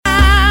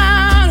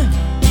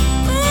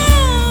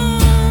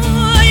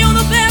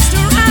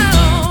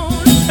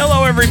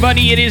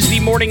everybody. It is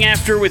the morning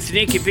after with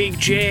Nick and Big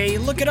J.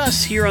 Look at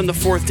us here on the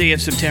 4th day of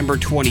September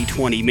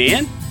 2020,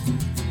 man.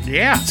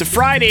 Yeah. It's a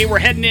Friday. We're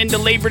heading into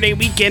Labor Day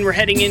weekend. We're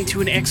heading into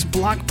an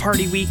X-Block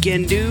Party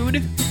weekend,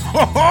 dude.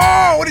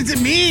 Oh, what does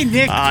it mean,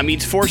 Nick?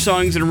 Means 4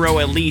 songs in a row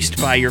at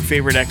least by your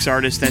favorite X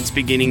artist. That's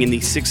beginning in the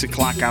 6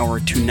 o'clock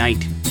hour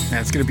tonight.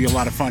 That's going to be a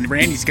lot of fun.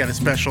 Randy's got a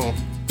special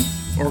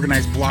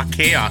organized block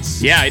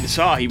chaos. Yeah, I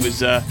saw he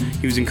was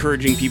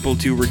encouraging people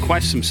to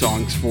request some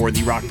songs for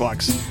the Rock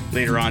Blocks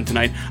later on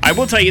tonight. I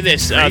will tell you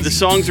this: the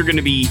songs are going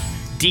to be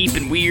deep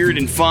and weird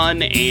and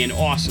fun and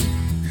awesome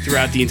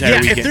throughout the entire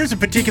weekend. If there's a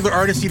particular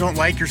artist you don't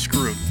like, you're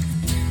screwed.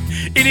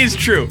 It is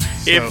true. So,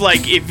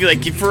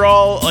 if for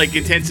all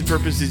intents and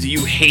purposes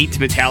you hate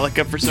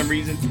Metallica for some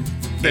reason,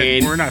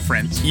 then we're not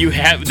friends.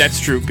 That's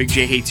true. Big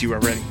J hates you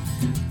already.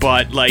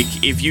 But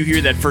if you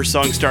hear that first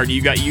song start,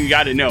 you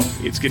got to know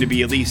it's going to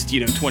be at least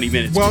 20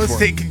 minutes. Well, before. Let's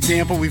take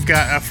example. We've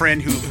got a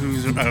friend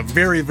who's a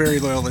very, very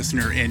loyal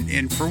listener,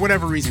 and for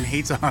whatever reason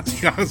hates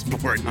Ozzy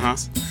Osbourne.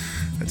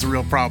 That's a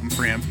real problem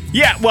for him.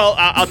 Yeah, well,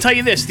 I'll tell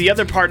you this. The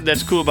other part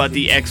that's cool about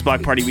the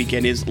X-Block Party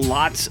weekend is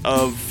lots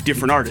of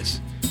different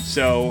artists.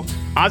 So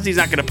Ozzy's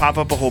not going to pop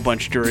up a whole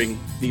bunch during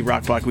the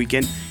Rock Block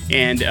weekend,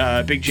 and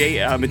Big J,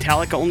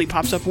 Metallica only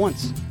pops up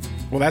once.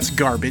 Well, that's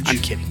garbage. I'm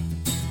kidding.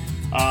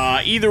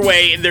 Either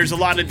way, there's a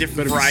lot of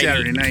different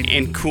variety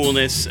and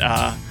coolness.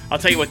 I'll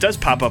tell you what does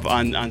pop up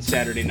on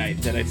Saturday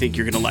night that I think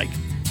you're going to like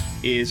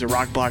is a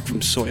rock block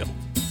from Soil.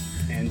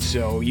 And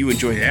so you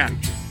enjoy that.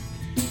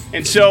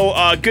 And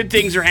so good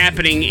things are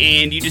happening,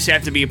 and you just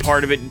have to be a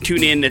part of it.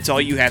 Tune in. That's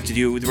all you have to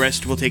do. The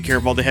rest will take care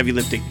of all the heavy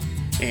lifting.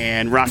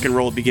 And rock and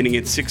roll beginning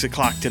at 6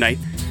 o'clock tonight.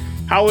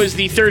 How was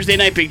the Thursday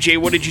night, Big J?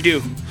 What did you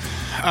do?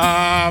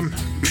 I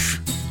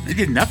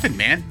did nothing,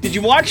 man. Did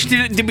you watch?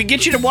 Did we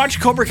get you to watch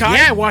Cobra Kai?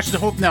 Yeah, I watched the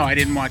whole. No, I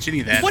didn't watch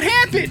any of that. What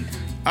happened?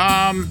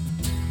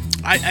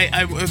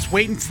 I was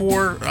waiting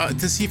for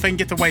to see if I can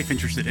get the wife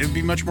interested. It would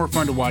be much more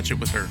fun to watch it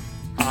with her.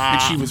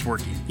 And she was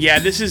working. Yeah,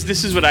 this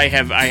is what I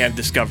have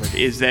discovered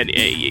is that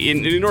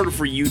in order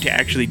for you to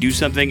actually do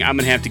something, I'm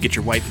gonna have to get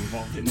your wife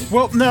involved in it.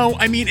 Well, no,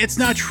 I mean it's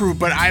not true,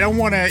 but I don't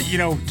want to,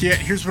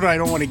 Here's what I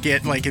don't want to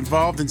get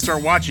involved and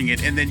start watching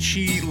it, and then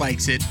she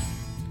likes it.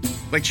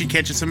 She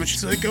catches someone,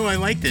 she's like, "Oh, I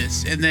like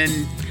this," and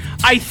then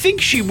I think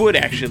she would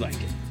actually like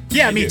it.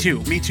 Yeah, me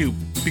too,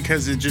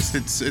 because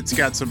it's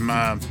got some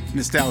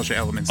nostalgia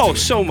elements. Oh,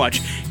 so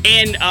much,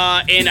 and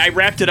I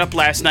wrapped it up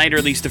last night, or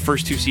at least the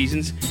first 2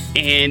 seasons,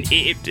 and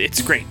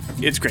it's great.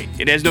 It's great.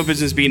 It has no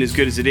business being as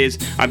good as it is.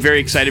 I'm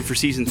very excited for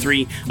season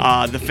 3.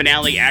 The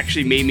finale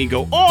actually made me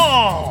go,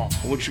 "Oh!"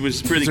 which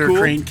was really cool. Is there a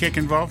crane kick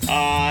involved?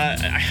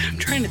 I'm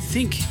trying to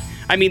think.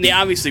 I mean, they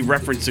obviously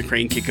reference the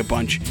crane kick a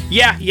bunch.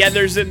 Yeah,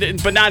 there's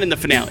but not in the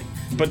finale.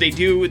 But they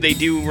do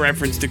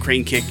reference the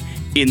crane kick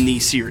in the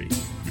series.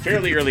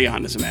 Fairly early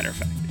on, as a matter of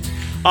fact.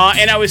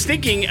 And I was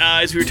thinking,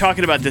 as we were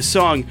talking about this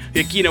song,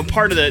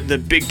 part of the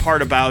big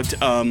part about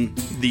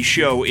the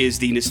show is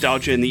the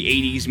nostalgia in the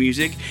 80s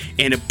music,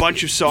 and a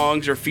bunch of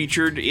songs are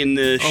featured in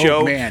the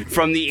show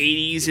from the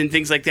 80s and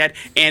things like that,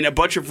 and a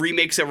bunch of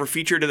remakes that were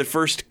featured in the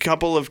first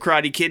couple of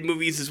Karate Kid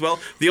movies as well.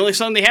 The only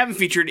song they haven't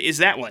featured is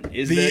that one.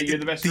 You're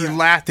the best.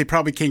 They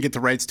probably can't get the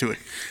rights to it.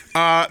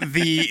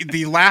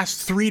 The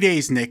last 3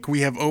 days, Nick,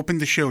 we have opened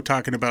the show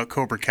talking about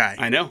Cobra Kai.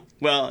 I know.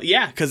 Well,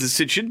 yeah, because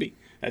it should be.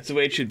 That's the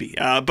way it should be.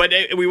 But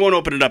we won't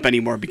open it up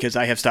anymore because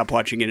I have stopped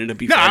watching it, and it'll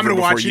be forever. No, I'm going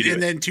to watch it,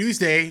 and then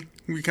Tuesday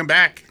we come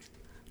back.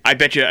 I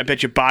bet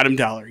you bottom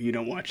dollar you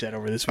don't watch that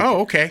over this week.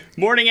 Oh, okay.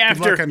 Morning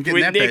After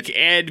with Nick bit.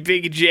 and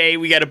Big J.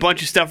 We got a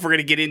bunch of stuff we're going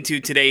to get into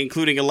today,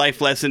 including a life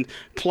lesson,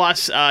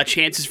 plus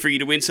chances for you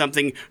to win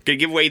something. We're going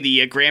to give away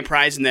the grand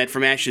prize in that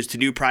From Ashes to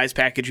New prize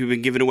package we've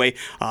been giving away.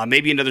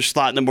 Maybe another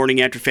slot in the Morning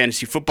After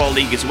Fantasy Football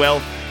League as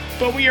well.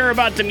 But we are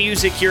about the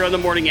music here on the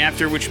Morning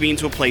After, which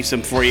means we'll play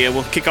some for you.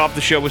 We'll kick off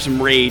the show with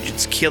some Rage.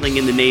 It's Killing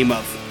in the Name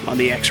of on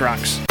the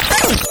X-Rocks.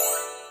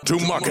 To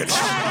market.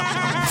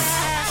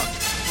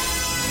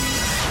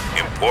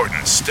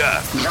 Important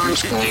stuff.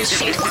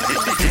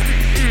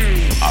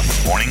 On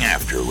the Morning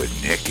After with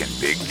Nick and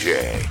Big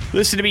J.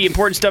 Listen to me.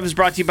 Important stuff is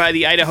brought to you by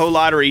the Idaho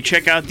Lottery.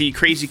 Check out the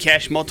Crazy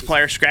Cash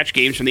Multiplier scratch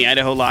games from the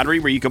Idaho Lottery,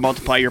 where you can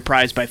multiply your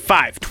prize by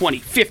 5, 20,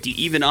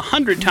 50, even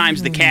 100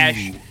 times the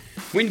cash.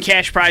 Win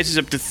cash prizes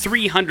up to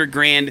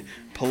 $300,000.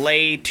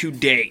 Play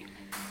today.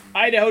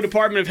 Idaho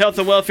Department of Health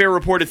and Welfare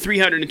reported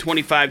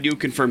 325 new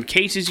confirmed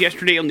cases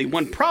yesterday. Only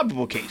one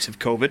probable case of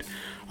COVID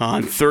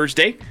on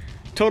Thursday.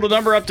 Total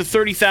number up to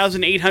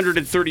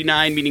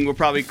 30,839, meaning we'll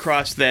probably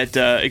cross that.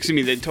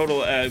 The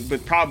total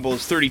with probable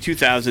is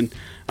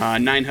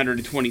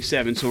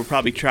 32,927. So we'll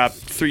probably drop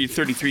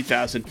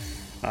 33,000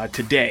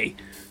 today.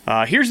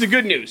 Here's the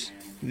good news.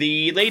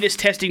 The latest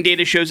testing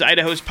data shows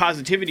Idaho's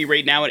positivity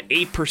rate now at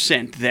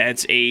 8%.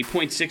 That's a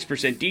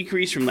 0.6%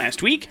 decrease from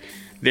last week.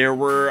 There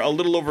were a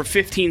little over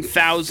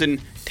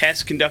 15,000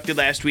 tests conducted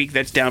last week.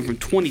 That's down from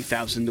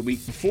 20,000 the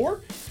week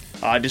before.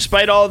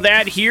 Despite all of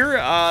that here,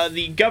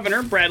 the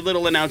governor, Brad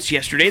Little, announced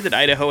yesterday that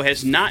Idaho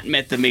has not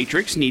met the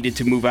matrix needed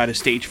to move out of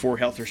Stage 4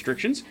 health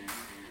restrictions.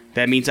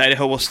 That means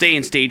Idaho will stay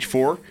in Stage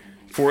 4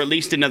 for at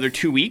least another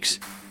 2 weeks.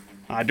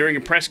 During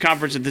a press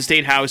conference at the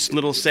State House,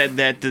 Little said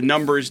that the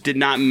numbers did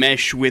not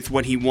mesh with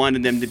what he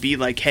wanted them to be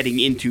like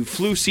heading into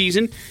flu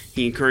season.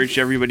 He encouraged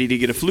everybody to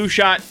get a flu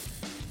shot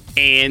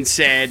and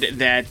said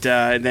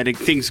that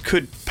things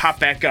could pop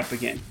back up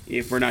again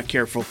if we're not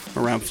careful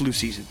around flu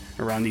season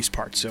around these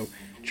parts. So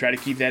try to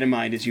keep that in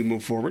mind as you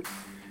move forward,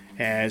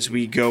 as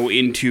we go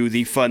into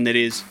the fun that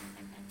is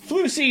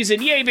flu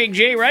season. Yay, Big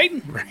J, right?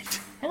 Right.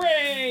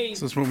 Hooray!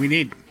 So that's what we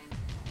need.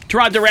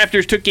 Toronto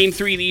Raptors took Game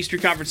 3 of the Eastern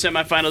Conference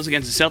semifinals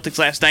against the Celtics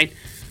last night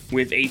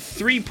with a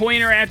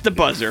three-pointer at the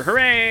buzzer.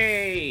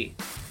 Hooray!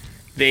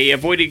 They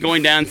avoided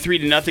going down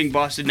 3-0.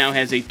 Boston now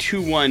has a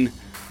 2-1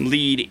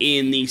 lead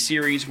in the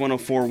series,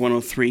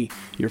 104-103.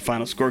 Your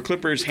final score.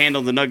 Clippers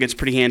handled the Nuggets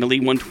pretty handily,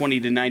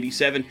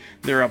 120-97.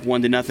 They're up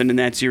 1-0 in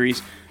that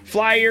series.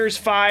 Flyers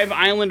 5,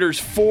 Islanders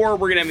 4.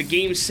 We're going to have a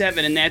Game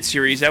 7 in that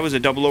series. That was a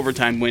double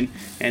overtime win.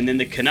 And then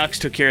the Canucks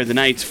took care of the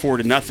Knights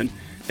 4-0.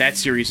 That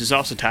series is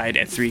also tied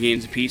at 3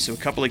 games apiece, so a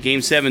couple of Game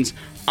 7s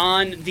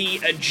on the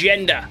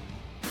agenda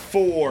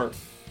for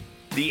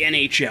the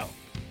NHL.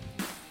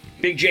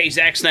 Big J,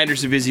 Zack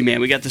Snyder's a busy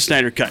man. We got the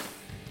Snyder Cut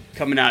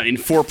coming out in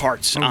 4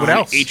 parts on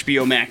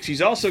HBO Max.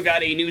 He's also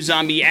got a new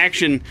zombie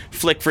action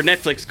flick for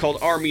Netflix called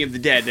Army of the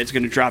Dead that's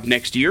going to drop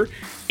next year.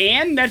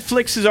 And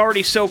Netflix is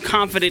already so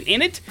confident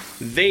in it,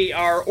 they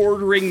are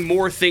ordering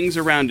more things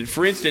around it.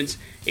 For instance,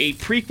 a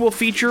prequel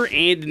feature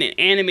and an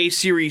anime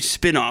series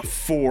spin-off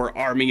for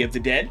Army of the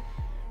Dead,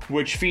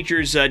 which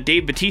features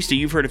Dave Bautista.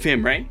 You've heard of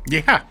him, right?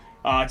 Yeah.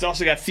 It's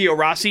also got Theo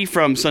Rossi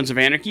from Sons of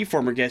Anarchy,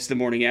 former guest The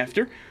Morning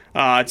After.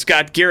 It's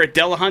got Garrett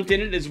Dillahunt in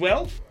it as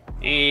well,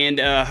 and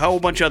a whole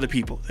bunch of other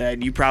people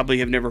that you probably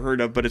have never heard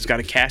of, but it's got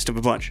a cast of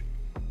a bunch.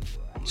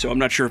 So I'm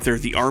not sure if they're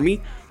the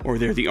Army, or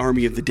they're the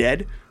Army of the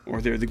Dead, or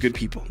they're the good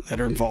people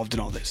that are involved in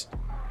all this.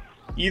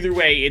 Either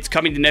way, it's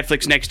coming to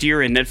Netflix next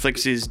year, and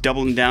Netflix is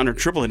doubling down or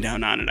tripling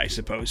down on it, I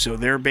suppose. So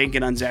they're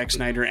banking on Zack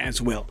Snyder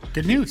as well.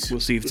 Good news. We'll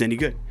see if it's any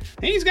good.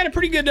 And he's got a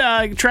pretty good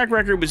track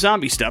record with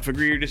zombie stuff.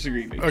 Agree or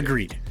disagree?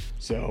 Agreed.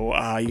 So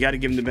you got to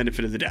give him the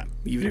benefit of the doubt,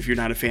 even if you're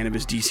not a fan of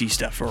his DC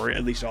stuff, or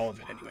at least all of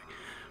it anyway.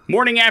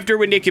 Morning After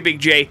with Nick and Big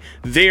J.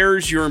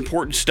 There's your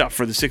important stuff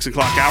for the 6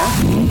 o'clock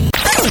hour.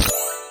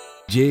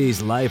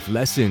 Jay's life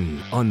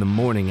lesson on the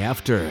Morning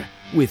After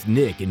with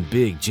Nick and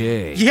Big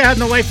J. Yeah,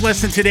 and the life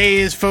lesson today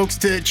is, folks,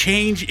 to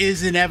change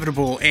is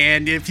inevitable.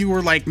 And if you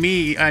were like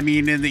me, I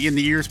mean, in the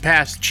years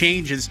past,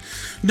 change is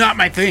not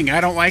my thing.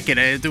 I don't like it.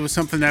 It was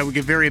something that I would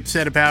get very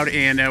upset about,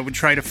 and I would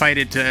try to fight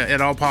it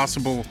at all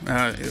possible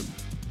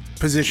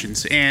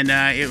positions, and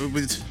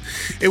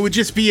it would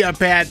just be a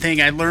bad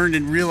thing. I learned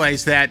and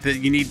realized that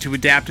you need to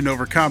adapt and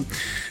overcome,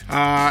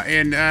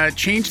 and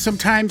change.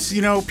 Sometimes,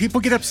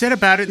 people get upset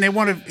about it and they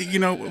want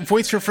to,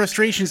 voice their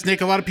frustrations. Nick,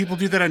 a lot of people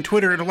do that on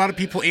Twitter, and a lot of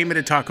people aim it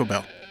at Taco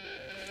Bell.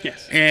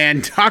 Yes.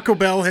 And Taco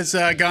Bell has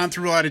gone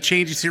through a lot of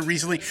changes here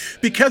recently.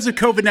 Because of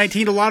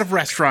COVID-19, a lot of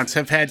restaurants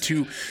have had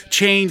to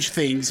change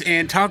things,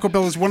 and Taco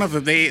Bell is one of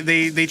them.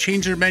 They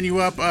changed their menu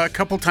up a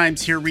couple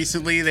times here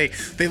recently.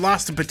 They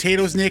lost the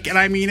potatoes, Nick, and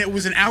I mean, it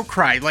was an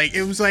outcry.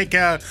 It was like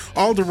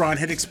Alderaan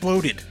had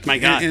exploded. My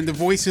God. And the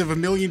voice of a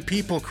million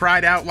people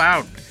cried out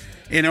loud.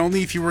 And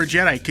only if you were a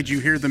Jedi could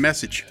you hear the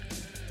message.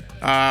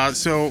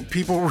 So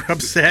people were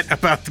upset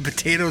about the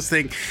potatoes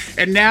thing.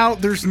 And now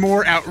there's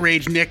more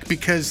outrage, Nick,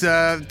 because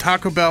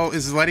Taco Bell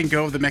is letting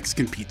go of the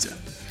Mexican pizza,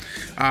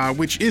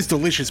 which is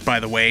delicious, by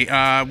the way.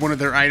 One of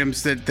their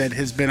items that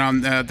has been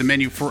on the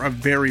menu for a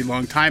very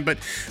long time. But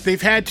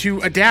they've had to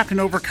adapt and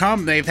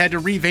overcome. They've had to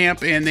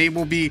revamp, and they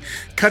will be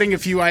cutting a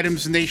few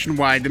items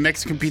nationwide, the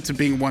Mexican pizza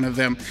being one of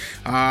them.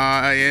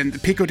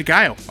 And Pico de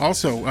Gallo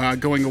also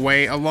going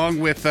away, along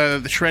with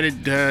the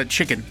shredded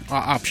chicken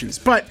options.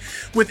 But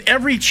with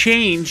every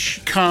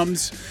change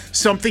comes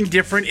something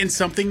different and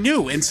something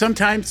new. And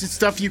sometimes it's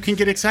stuff you can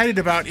get excited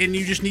about, and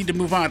you just need to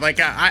move on. Like,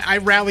 I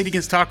rallied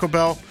against Taco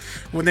Bell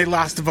when they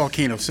lost the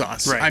volcano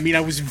sauce. Right. I mean,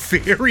 I was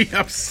very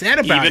upset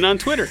about it. Even on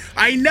Twitter.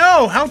 I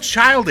know. How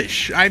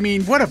childish. I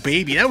mean, what a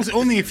baby. That was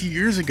only a few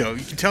years ago.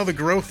 You can tell the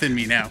growth in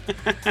me now.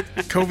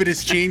 COVID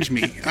has changed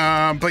me.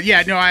 But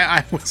yeah, no,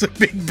 I was a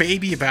big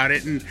baby about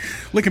it. And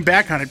looking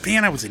back on it,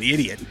 man, I was an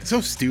idiot.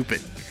 So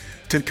stupid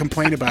to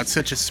complain about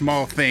such a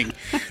small thing.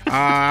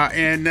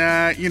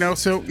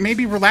 So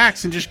maybe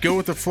relax and just go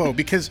with the flow,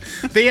 because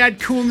they add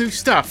cool new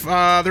stuff.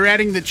 They're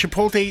adding the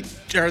chipotle,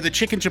 or the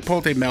chicken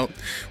chipotle melt,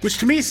 which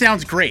to me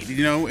sounds great,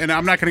 and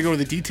I'm not going to go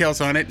into the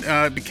details on it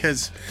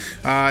because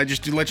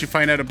just to let you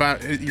find out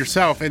about it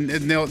yourself. And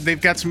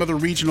they've got some other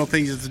regional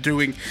things that they're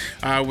doing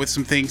with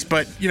some things.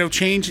 But,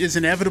 change is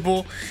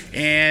inevitable.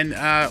 And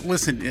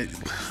listen,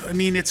 I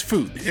mean, it's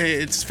food.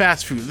 It's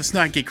fast food. Let's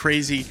not get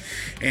crazy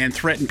and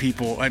threaten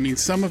people. I mean,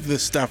 some of the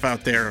stuff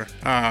out there,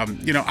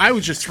 I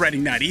was just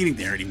threatening not eating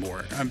there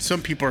anymore.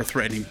 Some people are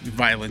threatening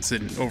violence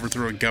and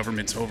overthrowing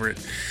governments over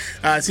it.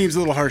 It seems a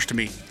little harsh to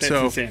me. That's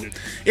insanity.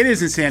 It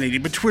is insanity,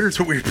 but Twitter's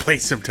a weird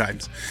place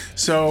sometimes.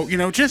 So,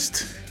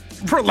 just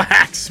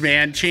relax,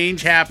 man.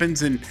 Change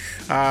happens, and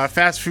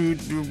fast food,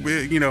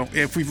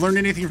 if we've learned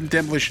anything from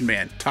Demolition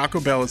Man, Taco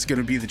Bell is going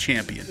to be the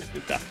champion.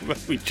 That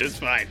would be just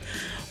fine.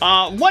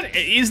 What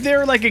is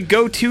there like a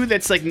go-to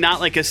that's like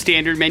not like a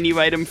standard menu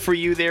item for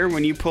you there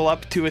when you pull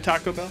up to a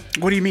Taco Bell?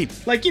 What do you mean?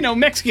 Like,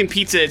 Mexican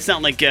pizza, it's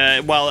not like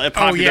a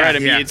popular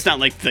item. Yeah. It's not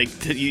like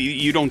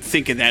you don't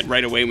think of that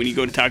right away when you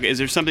go to Taco. Is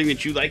there something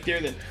that you like there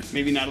that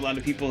maybe not a lot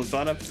of people have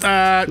thought of?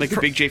 Like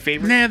a Big J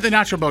favorite? Nah, the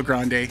Nacho Bel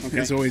Grande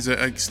is always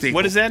a staple.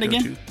 What is that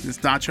again? Go-to. It's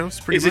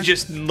nachos, pretty Is much. it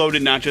just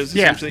loaded nachos,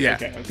 Yeah, essentially? yeah,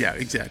 Okay. yeah,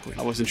 exactly.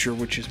 I wasn't sure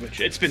which is which.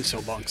 It's been so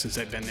long since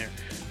I've been there.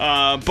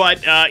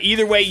 But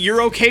either way,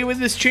 you're okay with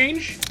this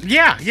change?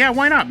 Yeah,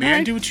 why not, man? All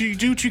right.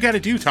 Do what you got to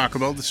do, Taco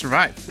Bell, to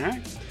survive. All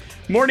right.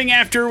 Morning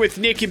After with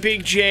Nick and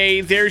Big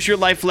J. There's your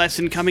life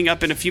lesson coming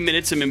up in a few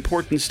minutes. Some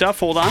important stuff.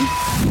 Hold on.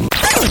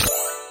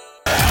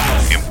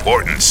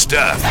 Important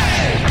stuff.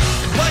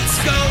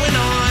 What's going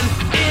on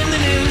in the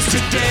news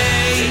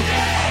today?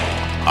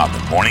 On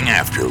the Morning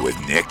After with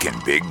Nick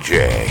and Big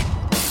J.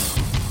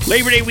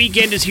 Labor Day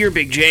weekend is here,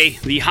 Big J.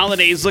 The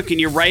holidays looking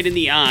you right in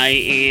the eye,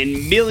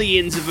 and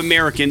millions of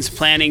Americans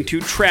planning to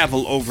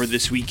travel over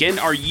this weekend.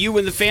 Are you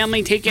and the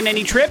family taking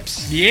any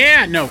trips?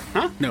 Yeah, no.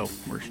 Huh? No.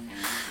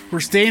 We're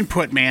staying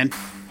put, man.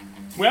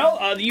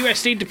 Well, the U.S.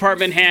 State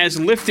Department has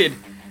lifted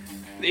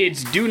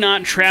its do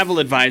not travel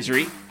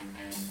advisory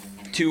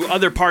to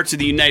other parts of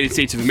the United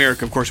States of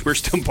America. Of course, we're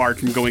still barred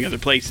from going other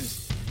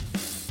places.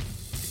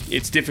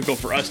 It's difficult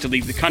for us to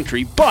leave the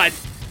country, but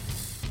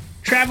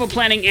travel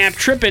planning app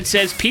TripIt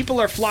says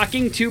people are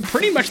flocking to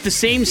pretty much the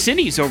same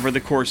cities over the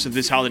course of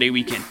this holiday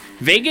weekend.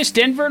 Vegas,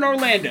 Denver, and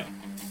Orlando.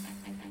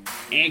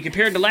 And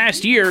compared to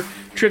last year,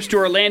 trips to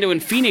Orlando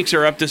and Phoenix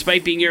are up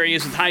despite being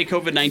areas with high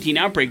COVID-19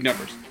 outbreak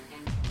numbers.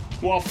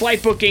 While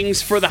flight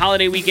bookings for the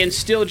holiday weekend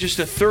still just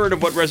a third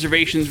of what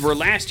reservations were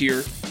last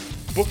year,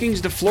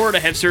 bookings to Florida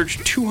have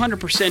surged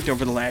 200%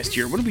 over the last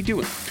year. What are we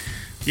doing?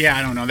 Yeah,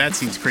 I don't know. That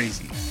seems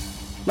crazy.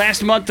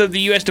 Last month, the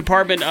U.S.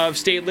 Department of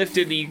State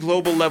lifted the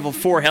global level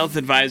 4 health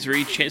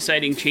advisory,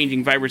 citing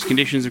changing virus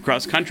conditions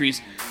across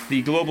countries.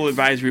 The global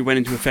advisory went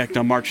into effect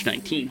on March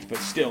 19th, but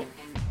still,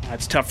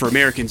 it's tough for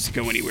Americans to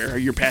go anywhere.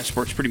 Your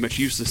passport's pretty much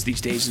useless these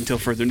days until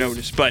further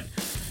notice. But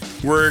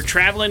we're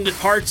traveling to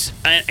parts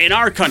in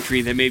our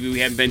country that maybe we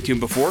haven't been to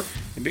before,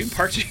 and maybe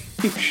parts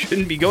you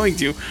shouldn't be going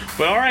to.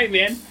 But all right,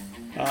 man.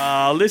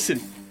 Listen,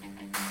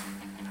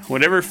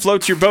 whatever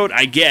floats your boat,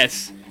 I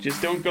guess.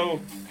 Just don't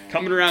go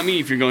coming around me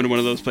if you're going to one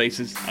of those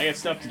places. I got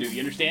stuff to do. You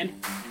understand?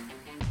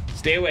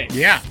 Stay away.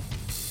 Yeah.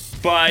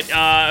 But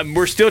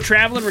we're still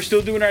traveling. We're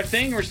still doing our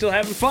thing. We're still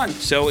having fun.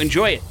 So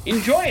enjoy it.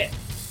 Enjoy it.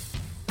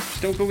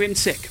 Just don't go getting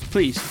sick.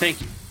 Please.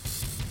 Thank you.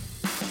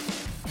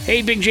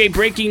 Hey, Big J,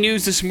 breaking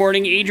news this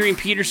morning. Adrian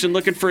Peterson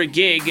looking for a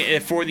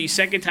gig. For the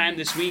second time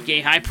this week,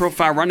 a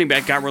high-profile running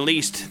back got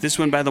released. This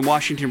one by the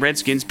Washington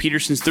Redskins.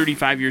 Peterson's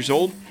 35 years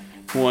old.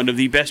 One of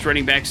the best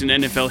running backs in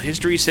NFL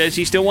history, says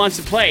he still wants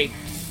to play.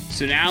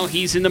 So now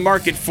he's in the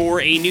market for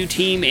a new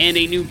team and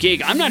a new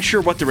gig. I'm not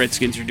sure what the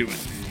Redskins are doing,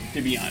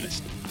 to be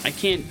honest. I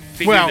can't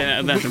figure that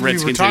out about the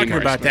Redskins we were talking anymore,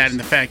 I about that suppose. and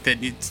the fact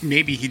that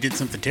maybe he did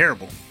something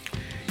terrible.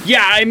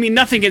 Yeah, I mean,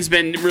 nothing has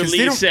been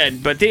really don't-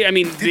 said, but they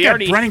They've got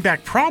already... running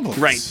back problems.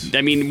 Right.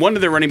 I mean, one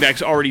of their running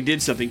backs already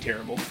did something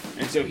terrible,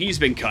 and so he's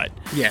been cut.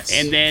 Yes.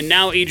 And then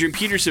now Adrian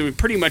Peterson,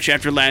 pretty much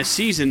after last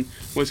season,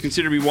 was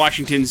considered to be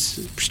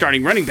Washington's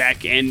starting running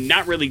back and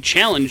not really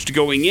challenged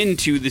going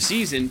into the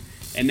season,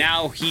 and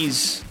now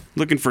he's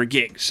looking for a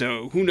gig.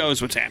 So who knows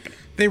what's happening.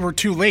 They were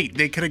too late.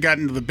 They could have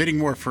gotten into the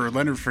bidding war for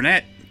Leonard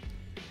Fournette.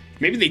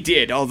 Maybe they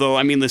did, although,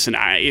 I mean, listen,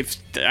 I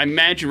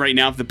imagine right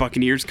now if the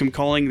Buccaneers come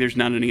calling, there's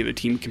not any other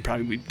team can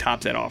probably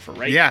top that offer,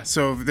 right? Yeah,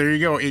 so there you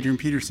go, Adrian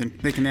Peterson.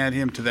 They can add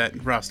him to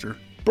that roster.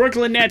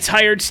 Brooklyn Nets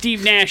hired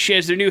Steve Nash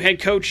as their new head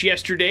coach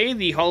yesterday.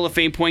 The Hall of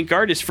Fame point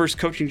guard, his first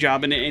coaching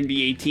job in an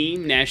NBA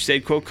team. Nash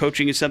said, quote,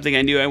 "Coaching is something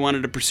I knew I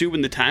wanted to pursue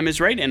when the time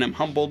is right, and I'm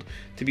humbled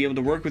to be able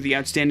to work with the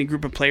outstanding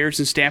group of players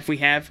and staff we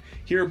have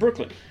here in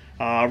Brooklyn."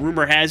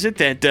 Rumor has it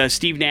that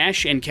Steve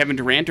Nash and Kevin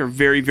Durant are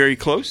very, very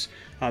close.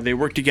 They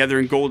worked together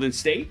in Golden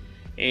State,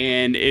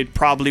 and it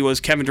probably was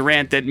Kevin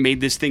Durant that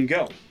made this thing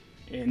go.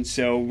 And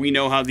so we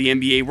know how the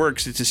NBA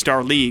works. It's a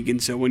star league.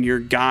 And so when your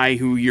guy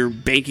who you're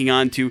banking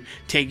on to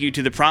take you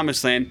to the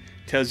promised land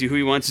tells you who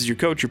he wants as your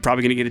coach, you're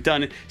probably going to get it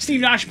done. And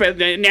Steve Nash, by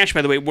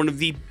the way, one of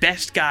the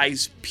best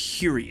guys,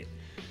 period.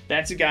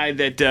 That's a guy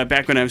that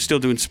back when I was still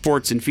doing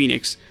sports in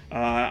Phoenix,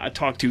 I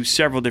talked to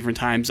several different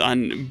times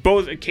on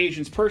both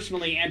occasions,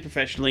 personally and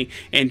professionally,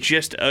 and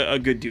just a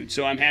good dude.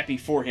 So I'm happy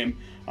for him.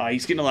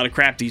 He's getting a lot of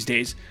crap these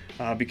days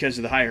because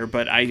of the hire,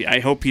 but I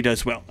hope he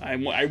does well.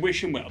 I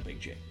wish him well, Big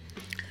J.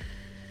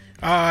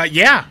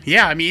 Yeah.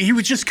 I mean, he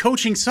was just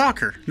coaching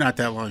soccer not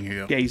that long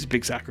ago. Yeah, he's a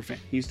big soccer fan.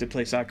 He used to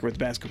play soccer with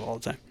basketball all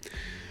the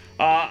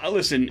time.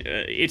 Listen,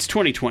 it's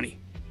 2020.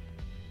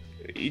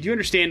 Do you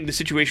understand the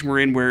situation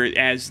we're in where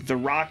as The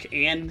Rock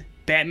and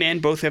Batman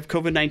both have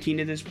COVID-19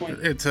 at this point?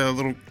 It's a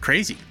little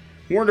crazy.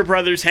 Warner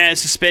Brothers has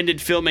suspended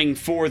filming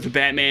for The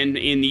Batman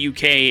in the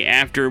UK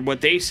after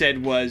what they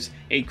said was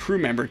a crew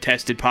member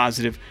tested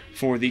positive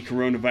for the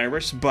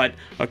coronavirus. But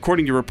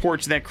according to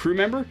reports, that crew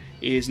member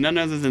is none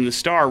other than the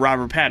star,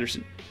 Robert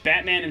Pattinson.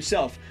 Batman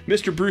himself,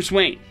 Mr. Bruce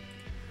Wayne.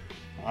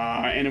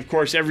 And of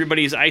course,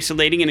 everybody is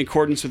isolating in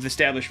accordance with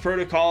established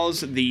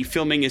protocols. The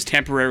filming is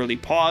temporarily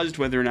paused.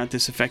 Whether or not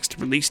this affects the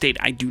release date,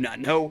 I do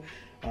not know.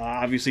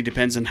 Obviously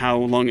depends on how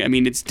long. I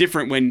mean, it's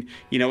different when,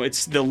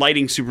 it's the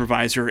lighting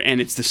supervisor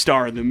and it's the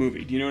star of the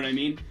movie. Do you know what I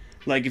mean?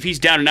 Like, if he's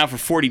down and out for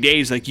 40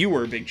 days like you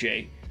were, Big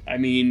J, I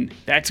mean,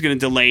 that's going to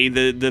delay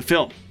the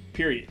film,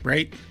 period.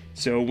 Right.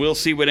 So we'll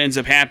see what ends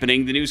up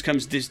happening. The news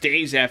comes just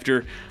days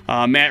after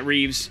Matt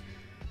Reeves'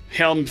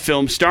 helmed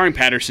film starring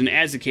Patterson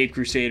as the Caped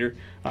Crusader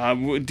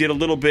did a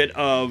little bit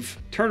of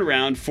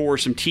turnaround for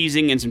some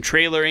teasing and some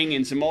trailering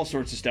and some all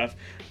sorts of stuff.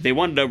 They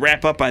wanted to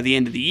wrap up by the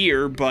end of the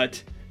year,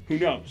 but who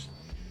knows?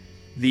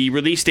 The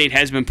release date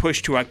has been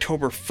pushed to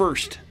October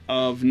 1st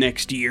of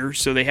next year,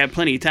 so they have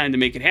plenty of time to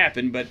make it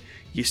happen, but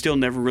you still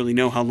never really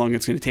know how long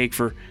it's going to take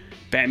for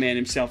Batman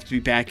himself to be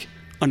back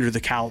under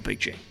the cowl, Big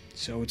J.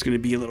 So it's going to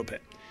be a little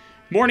bit.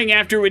 Morning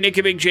After with Nick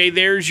and Big J,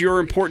 there's your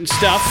important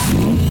stuff.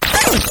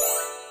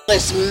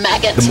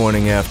 The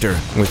Morning After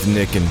with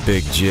Nick and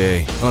Big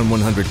J on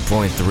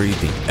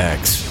 100.3 The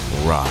X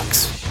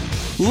Rocks.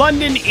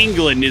 London,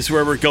 England is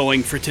where we're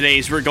going for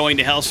today's We're Going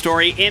to Hell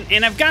story.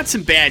 And I've got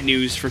some bad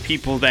news for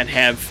people that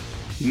have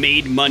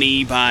made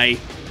money by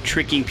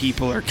tricking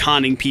people or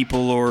conning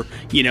people or,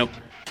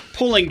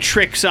 pulling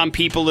tricks on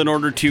people in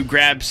order to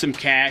grab some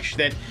cash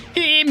that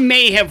it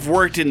may have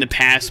worked in the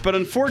past. But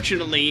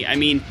unfortunately, I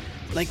mean,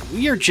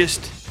 we are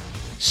just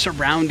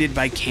surrounded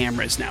by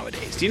cameras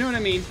nowadays. Do you know what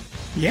I mean?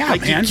 Yeah,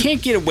 man. You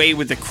can't get away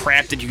with the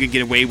crap that you could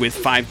get away with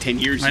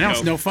 5-10 years ago. I know,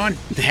 it's no fun.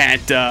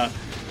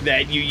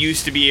 That you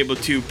used to be able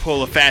to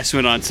pull a fast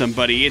one on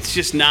somebody. It's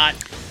just not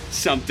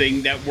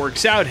something that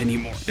works out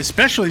anymore.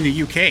 Especially in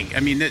the UK. I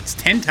mean, it's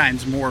 10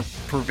 times more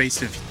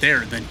pervasive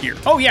there than here.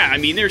 Oh, yeah. I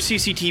mean, there's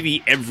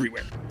CCTV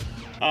everywhere.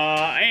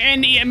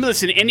 And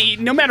listen,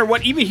 no matter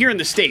what, even here in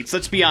the States,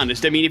 let's be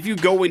honest. I mean, if you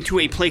go into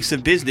a place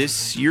of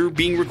business, you're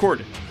being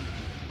recorded.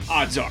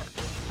 Odds are.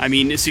 I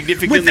mean,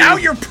 significantly...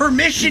 Without your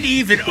permission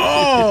even.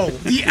 Oh,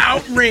 the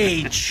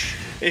outrage.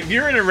 If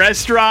you're in a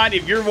restaurant,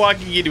 if you're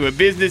walking into a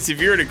business,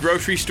 if you're in a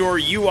grocery store,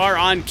 you are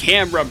on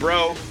camera,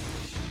 bro.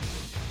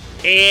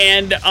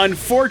 And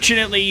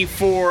unfortunately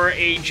for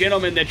a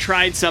gentleman that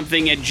tried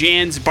something at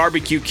Jan's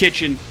Barbecue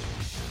Kitchen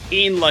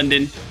in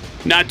London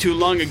not too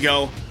long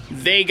ago,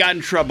 they got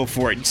in trouble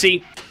for it.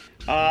 See,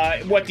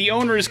 what the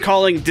owner is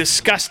calling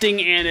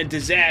disgusting and a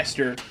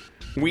disaster,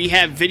 we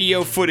have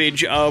video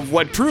footage of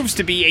what proves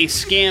to be a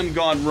scam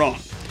gone wrong.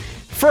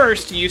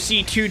 First, you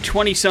see two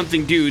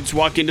 20-something dudes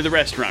walk into the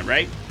restaurant,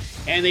 right?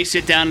 And they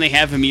sit down and they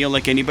have a meal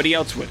like anybody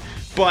else would.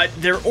 But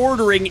they're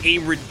ordering a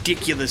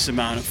ridiculous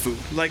amount of food.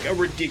 Like a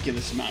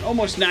ridiculous amount.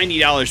 Almost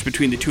 $90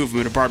 between the two of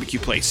them at a barbecue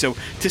place. So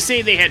to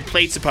say they had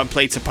plates upon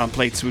plates upon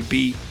plates would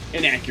be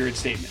an accurate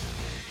statement.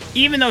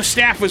 Even though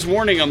staff was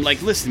warning them,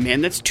 listen,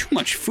 man, that's too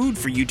much food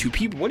for you two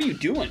people. What are you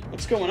doing?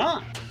 What's going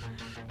on?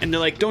 And they're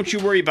like, don't you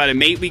worry about it,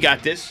 mate. We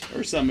got this.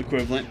 Or some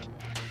equivalent.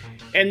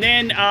 And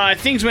then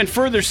things went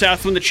further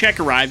south when the check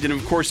arrived, and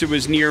of course it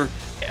was near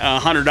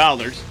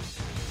 $100.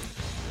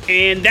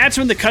 And that's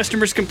when the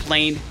customers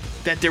complained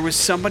that there was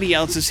somebody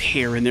else's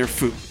hair in their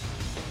food.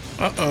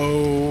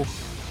 Uh-oh.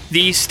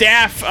 The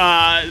staff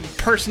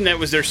person that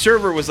was their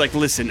server was like,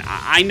 listen,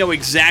 I know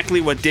exactly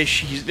what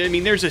dish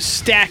there's a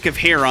stack of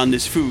hair on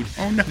this food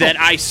that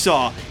I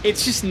saw.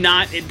 It's just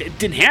not, it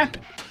didn't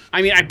happen.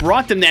 I mean, I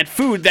brought them that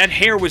food. That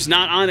hair was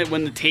not on it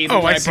when the table,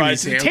 I brought it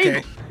to the table.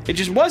 Okay. It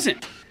just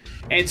wasn't.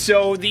 And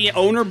so the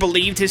owner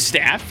believed his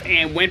staff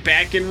and went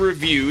back and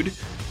reviewed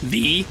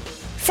the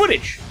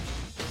footage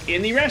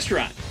in the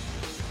restaurant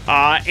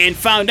and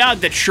found out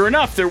that sure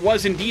enough, there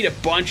was indeed a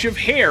bunch of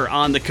hair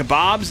on the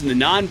kebabs and the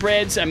naan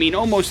breads. I mean,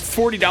 almost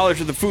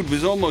 $40 of the food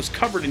was almost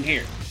covered in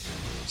hair.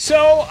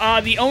 So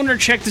the owner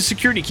checked the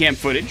security cam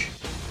footage,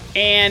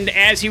 and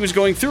as he was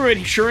going through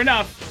it, sure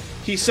enough,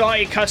 he saw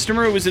a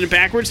customer who was in a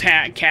backwards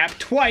hat cap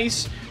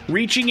twice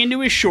reaching into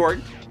his short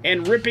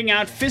and ripping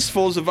out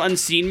fistfuls of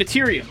unseen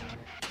material.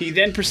 He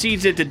then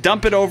proceeds to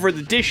dump it over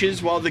the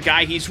dishes while the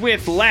guy he's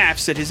with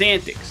laughs at his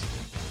antics.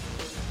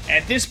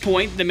 At this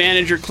point, the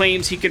manager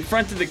claims he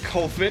confronted the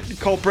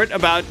culprit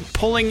about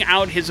pulling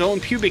out his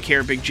own pubic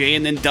hair, Big J,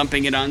 and then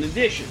dumping it on the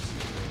dishes.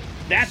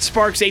 That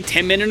sparks a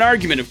 10-minute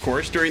argument, of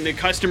course, during the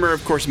customer,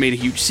 of course, made a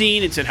huge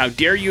scene and said, how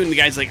dare you? And the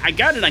guy's like, I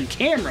got it on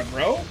camera,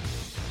 bro.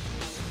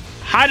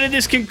 How did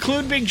this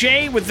conclude, Big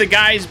J? With the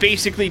guys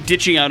basically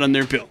ditching out on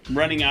their bill,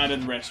 running out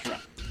of the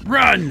restaurant.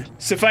 Run!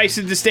 Suffice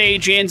it to say,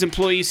 Jan's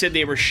employees said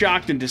they were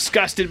shocked and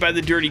disgusted by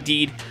the dirty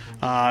deed.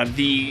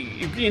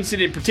 The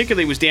incident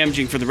particularly was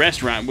damaging for the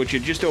restaurant, which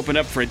had just opened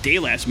up for a day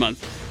last month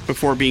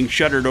before being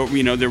shuttered.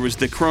 There was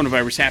the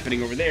coronavirus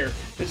happening over there.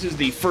 This is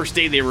the first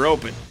day they were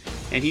open.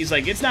 And he's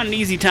like, it's not an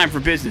easy time for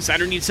business. I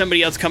don't need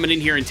somebody else coming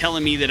in here and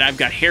telling me that I've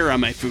got hair on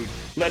my food,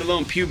 let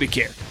alone pubic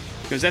hair.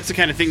 because that's the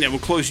kind of thing that will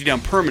close you down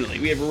permanently.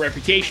 We have a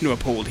reputation to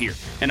uphold here,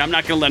 and I'm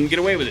not going to let him get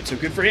away with it, so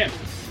good for him.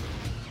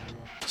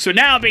 So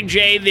now, Big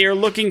J, they're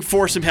looking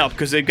for some help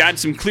because they've got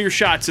some clear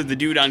shots of the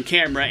dude on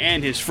camera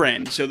and his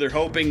friend. So they're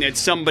hoping that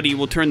somebody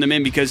will turn them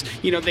in because,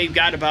 they've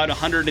got about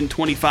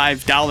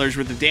 $125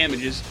 worth of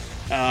damages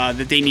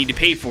that they need to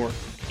pay for.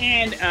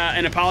 And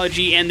an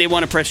apology, and they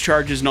want to press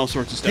charges and all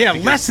sorts of stuff. Yeah,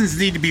 lessons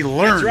need to be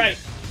learned. That's right.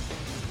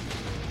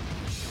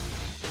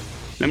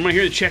 I'm going to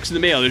hear the checks in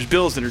the mail. There's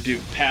bills that are due,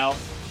 pal.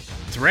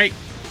 That's right.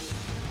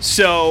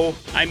 So,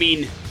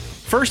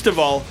 first of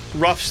all,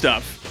 rough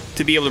stuff.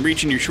 To be able to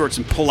reach in your shorts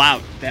and pull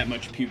out that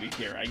much pubic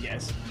hair, I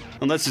guess.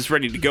 Unless it's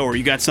ready to go or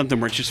you got something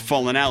where it's just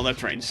falling out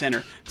left, right, and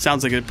center.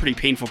 Sounds like a pretty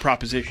painful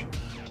proposition.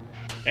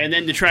 And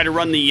then to try to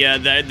run the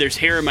there's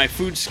hair in my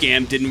food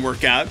scam didn't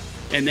work out.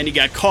 And then he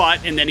got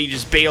caught and then he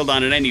just bailed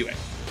on it anyway.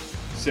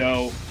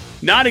 So,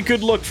 not a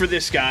good look for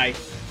this guy.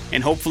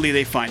 And hopefully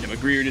they find him.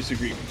 Agree or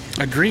disagree?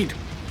 Agreed.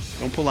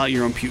 Don't pull out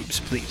your own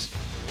pubes, please.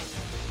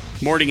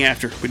 Morning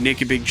After with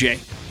Nick and Big J.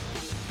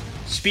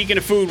 Speaking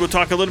of food, we'll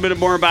talk a little bit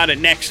more about it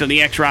next on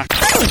the X-Rock.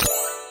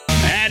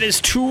 That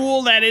is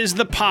Tool, that is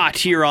The Pot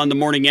here on the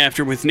Morning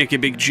After with Nick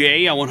and Big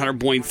J on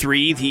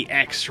 100.3, the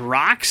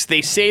X-Rocks.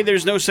 They say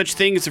there's no such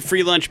thing as a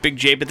free lunch, Big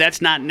J, but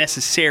that's not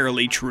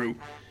necessarily true.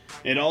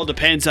 It all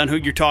depends on who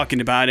you're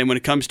talking about, and when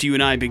it comes to you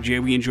and I, Big J,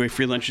 we enjoy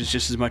free lunches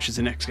just as much as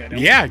the next guy, don't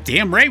we? Yeah,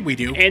 damn right we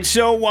do. And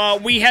so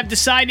we have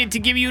decided to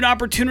give you an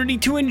opportunity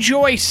to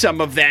enjoy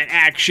some of that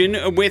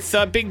action with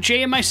Big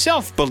J and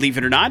myself, believe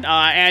it or not,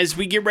 as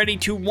we get ready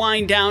to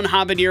wind down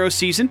habanero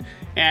season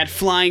at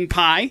Flying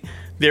Pie.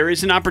 There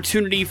is an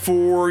opportunity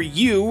for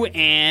you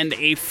and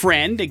a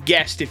friend, a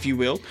guest, if you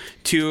will,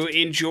 to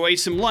enjoy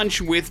some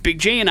lunch with Big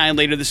J and I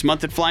later this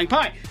month at Flying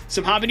Pie.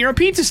 Some habanero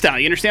pizza style.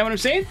 You understand what I'm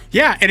saying?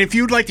 Yeah, and if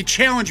you'd like to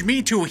challenge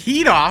me to a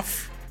heat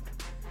off,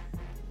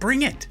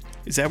 bring it.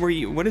 Is that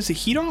what is a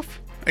heat off?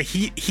 A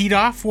heat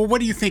off? Well,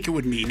 what do you think it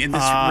would mean in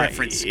this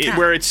reference?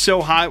 Where it's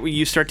so hot when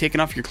you start taking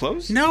off your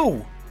clothes?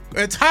 No,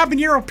 it's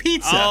habanero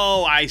pizza.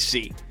 Oh, I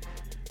see.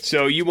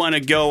 So you want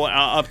to go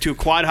up to a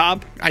quad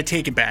hob? I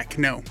take it back.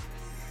 No.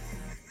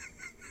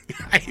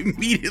 I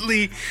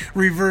immediately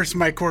reversed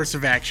my course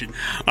of action.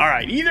 All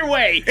right. Either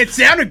way, it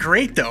sounded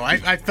great though.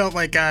 I felt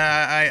like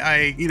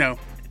I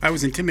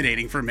was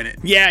intimidating for a minute.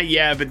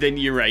 Yeah, but then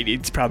you're right.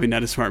 It's probably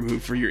not a smart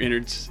move for your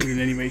innards in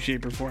any way,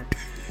 shape, or form.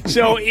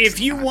 So if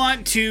you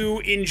want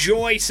to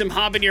enjoy some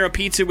habanero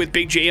pizza with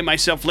Big J and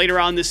myself later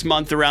on this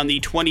month, around the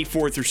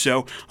 24th or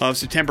so of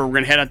September, we're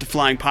going to head out to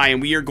Flying Pie, and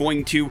we are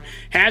going to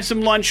have some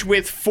lunch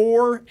with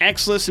 4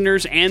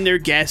 ex-listeners and their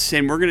guests,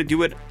 and we're going to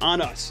do it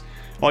on us.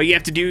 All you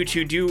have to do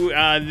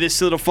this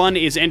little fun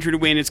is enter to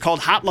win. It's called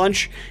Hot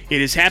Lunch.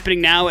 It is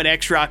happening now at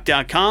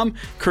xrock.com,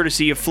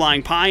 courtesy of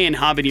Flying Pie and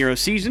habanero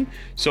season.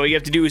 So all you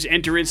have to do is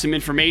enter in some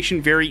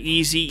information, very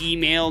easy,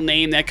 email,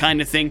 name, that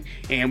kind of thing,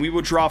 and we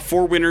will draw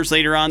 4 winners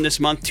later on this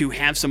month to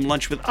have some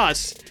lunch with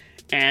us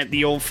at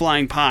the old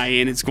Flying Pie,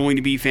 and it's going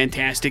to be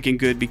fantastic and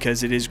good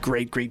because it is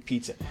great, great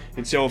pizza.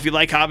 And so if you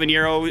like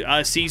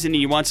habanero season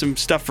and you want some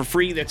stuff for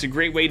free, that's a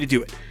great way to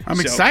do it. I'm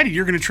excited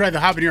you're going to try the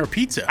habanero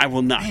pizza. I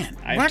will not. Man,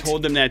 I've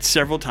told them that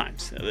several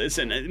times.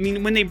 Listen,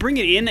 when they bring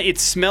it in, it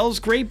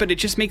smells great, but it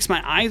just makes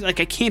my eyes, I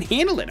can't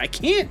handle it. I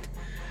can't.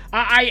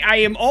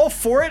 I am all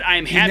for it. I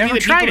am happy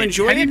that people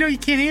enjoy it. How do you know you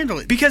can't handle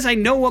it? Because I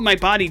know what my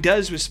body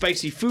does with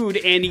spicy food,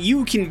 and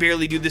you can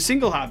barely do the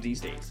single hob these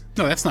days.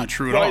 No, that's not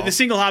true at all. The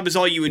single hob is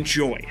all you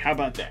enjoy. How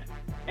about that?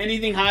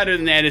 Anything hotter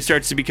than that, it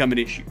starts to become an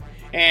issue.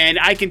 And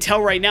I can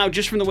tell right now,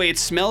 just from the way it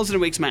smells and it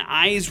makes my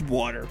eyes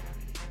water,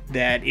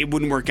 that it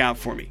wouldn't work out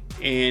for me.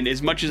 And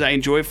as much as I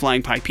enjoy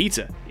Flying Pie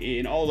pizza,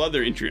 in all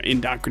other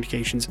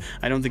indoctrinations,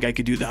 I don't think I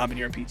could do the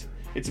habanero pizza.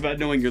 It's about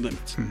knowing your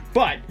limits.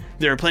 But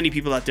there are plenty of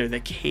people out there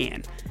that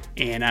can.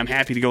 And I'm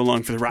happy to go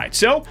along for the ride.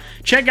 So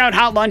check out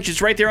Hot Lunch.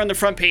 It's right there on the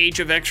front page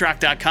of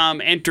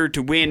xrock.com. Enter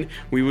to win.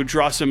 We will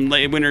draw some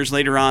winners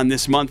later on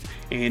this month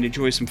and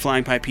enjoy some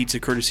Flying Pie pizza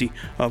courtesy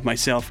of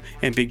myself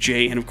and Big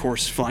J and, of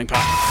course, Flying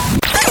Pie.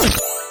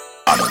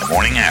 On the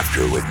Morning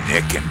After with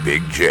Nick and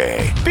Big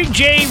J. Big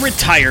J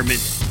retirement.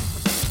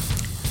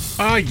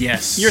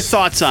 Yes. Your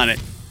thoughts on it?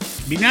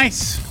 Be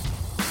nice.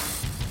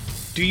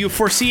 Do you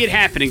foresee it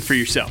happening for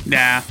yourself?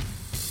 Nah.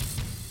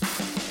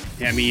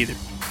 Yeah, me either.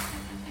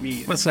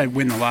 Unless I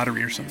win the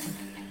lottery or something.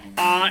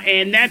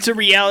 And that's a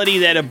reality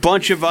that a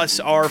bunch of us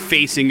are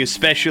facing,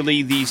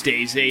 especially these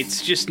days.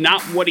 It's just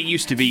not what it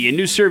used to be. A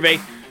new survey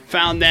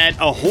found that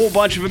a whole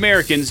bunch of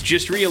Americans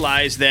just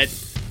realized that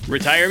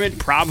retirement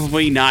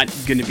probably not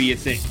going to be a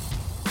thing.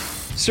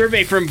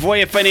 Survey from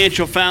Voya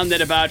Financial found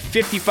that about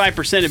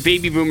 55% of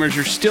baby boomers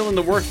are still in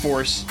the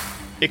workforce,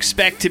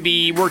 expect to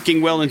be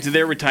working well into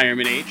their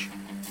retirement age.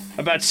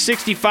 About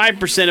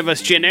 65% of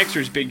us Gen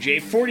Xers, Big J,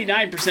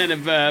 49% of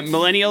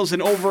millennials, and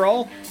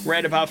overall, we're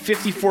at about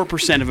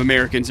 54% of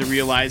Americans that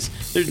realize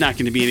there's not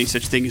going to be any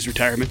such thing as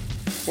retirement.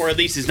 Or at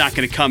least it's not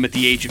going to come at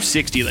the age of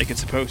 60 like it's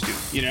supposed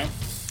to, you know?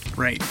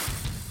 Right.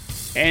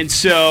 And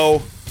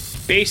so,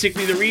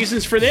 Basically, the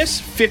reasons for this,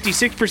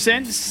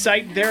 56%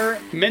 cite their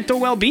mental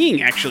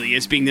well-being, actually,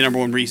 as being the number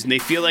one reason. They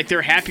feel like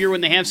they're happier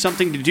when they have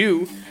something to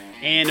do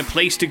and a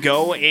place to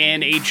go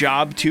and a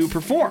job to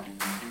perform.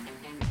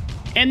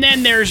 And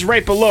then there's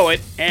right below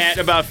it, at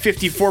about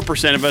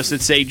 54% of us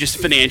that say just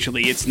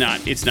financially it's not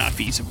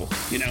feasible,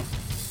 you know.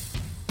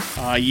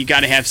 You got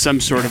to have some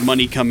sort of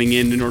money coming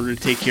in order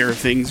to take care of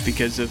things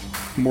because of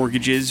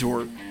mortgages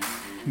or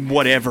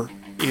whatever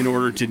in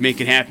order to make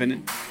it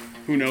happen.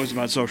 Who knows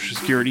about Social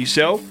Security?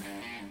 So,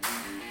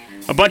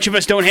 a bunch of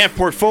us don't have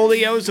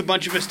portfolios. A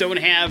bunch of us don't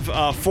have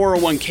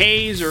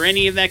 401ks or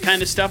any of that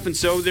kind of stuff. And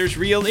so there's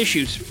real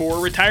issues for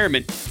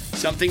retirement.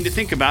 Something to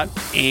think about.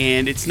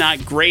 And it's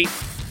not great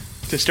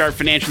to start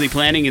financially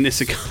planning in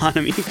this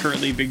economy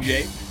currently, Big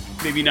J.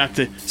 Maybe not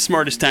the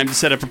smartest time to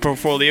set up a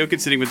portfolio,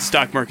 considering what the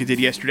stock market did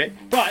yesterday.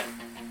 But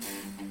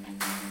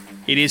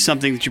it is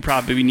something that you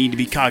probably need to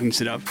be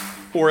cognizant of.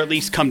 Or at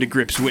least come to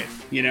grips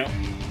with, you know?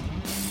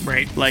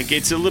 Right. Like,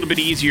 it's a little bit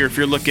easier if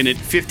you're looking at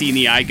 50 in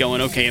the eye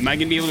going, okay, am I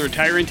going to be able to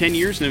retire in 10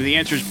 years? And if the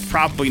answer is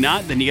probably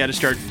not, then you got to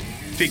start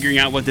figuring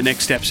out what the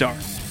next steps are.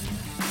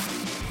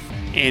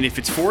 And if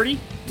it's 40,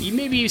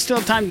 you still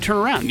have time to turn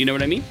around. You know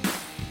what I mean?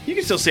 You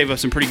can still save up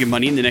some pretty good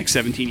money in the next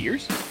 17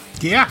 years.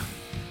 Yeah.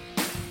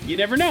 You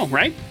never know,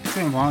 right? It's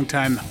been a long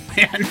time, though,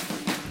 man.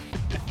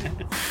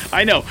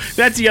 I know.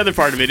 That's the other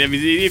part of it. I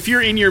mean, if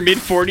you're in your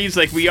mid-40s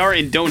like we are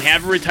and don't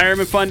have a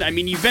retirement fund, I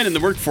mean, you've been in the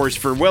workforce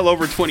for well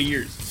over 20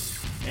 years.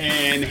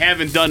 And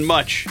haven't done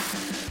much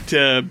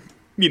to,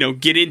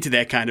 get into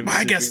that kind of.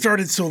 I got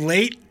started so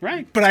late.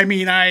 Right. But I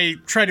mean, I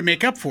try to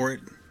make up for it.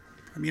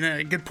 I mean,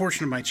 a good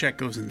portion of my check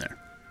goes in there.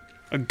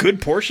 A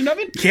good portion of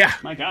it? Yeah.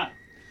 My God.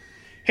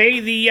 Hey,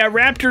 the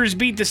Raptors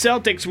beat the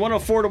Celtics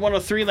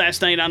 104-103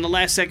 last night on the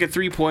last-second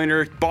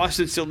three-pointer.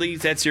 Boston still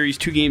leads that series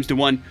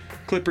 2-1.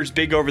 Clippers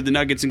big over the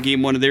Nuggets in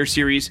Game 1 of their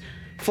series.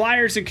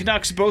 Flyers and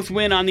Canucks both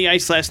win on the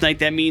ice last night.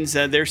 That means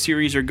their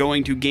series are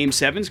going to Game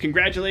 7s.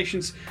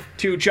 Congratulations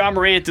to Ja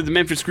Morant of the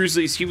Memphis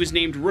Grizzlies. He was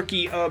named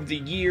Rookie of the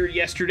Year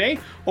yesterday.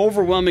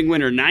 Overwhelming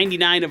winner,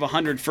 99 of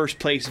 100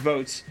 first-place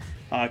votes.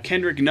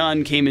 Kendrick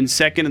Nunn came in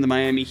second in the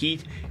Miami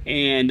Heat,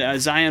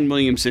 and Zion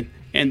Williamson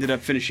ended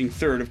up finishing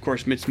third. Of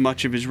course, missed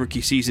much of his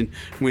rookie season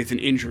with an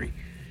injury.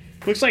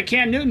 Looks like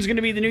Cam Newton's going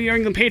to be the New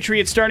England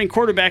Patriots starting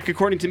quarterback,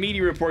 according to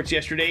media reports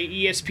yesterday.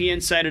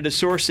 ESPN cited a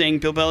source saying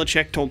Bill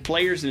Belichick told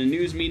players in a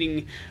news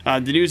meeting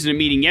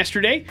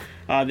yesterday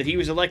that he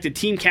was elected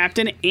team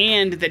captain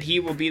and that he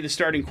will be the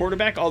starting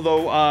quarterback,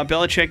 although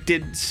Belichick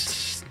did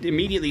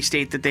immediately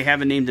state that they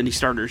haven't named any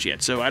starters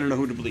yet, so I don't know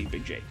who to believe,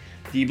 Big J.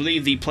 Do you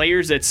believe the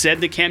players that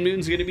said that Cam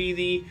Newton's going to be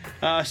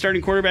the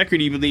starting quarterback, or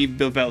do you believe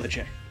Bill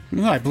Belichick?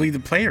 No, I believe the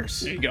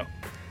players. There you go.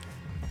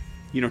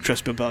 You don't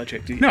trust Bill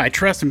Belichick, do you? No, I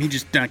trust him. He's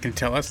just not going to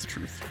tell us the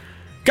truth.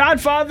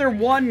 Godfather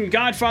 1 and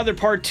Godfather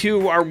Part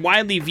 2 are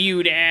widely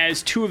viewed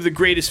as two of the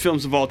greatest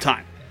films of all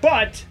time.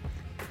 But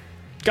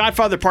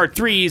Godfather Part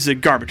 3 is a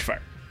garbage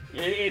fire.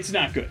 It's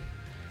not good.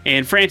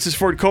 And Francis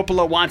Ford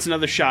Coppola wants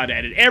another shot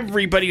at it.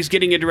 Everybody's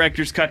getting a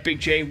director's cut, Big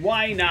J.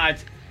 Why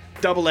not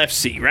double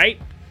FC, right?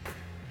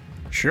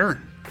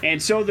 Sure. And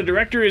so the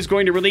director is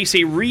going to release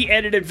a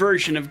re-edited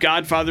version of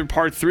Godfather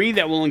Part 3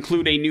 that will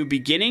include a new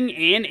beginning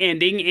and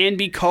ending and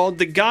be called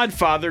The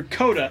Godfather: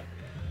 Coda,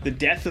 The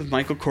Death of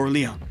Michael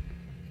Corleone.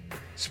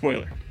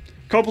 Spoiler.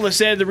 Coppola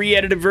said the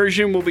re-edited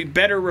version will be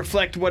better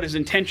reflect what his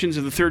intentions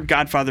of the third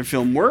Godfather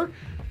film were,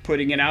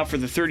 putting it out for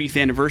the 30th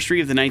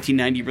anniversary of the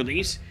 1990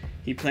 release.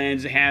 He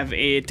plans to have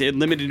it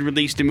limited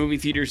release to movie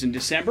theaters in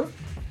December,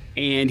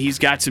 and he's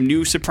got some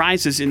new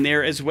surprises in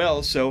there as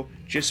well, so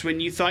just when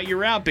you thought you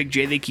were out, Big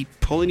J, they keep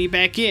pulling you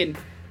back in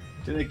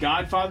to the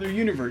Godfather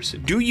universe.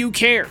 Do you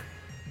care?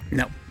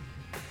 No.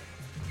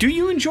 Do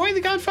you enjoy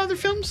the Godfather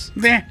films?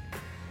 Nah.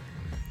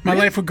 My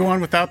Really? life would go on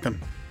without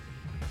them.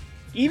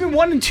 Even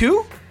 1 and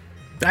 2?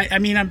 I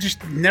mean, I'm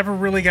just never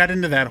really got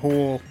into that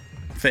whole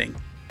thing.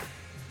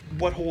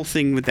 What whole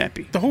thing would that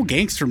be? The whole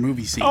gangster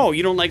movie scene. Oh,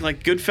 you don't like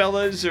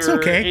Goodfellas or It's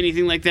okay.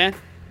 anything like that?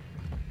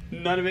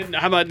 None of it?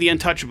 How about The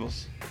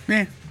Untouchables?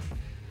 Yeah.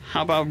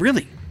 How about,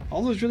 really?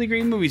 All those really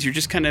great movies you're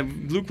just kind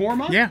of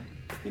lukewarm on? Yeah.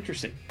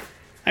 Interesting.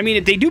 I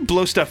mean, they do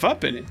blow stuff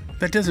up in it.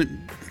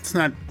 It's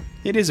not.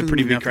 It is a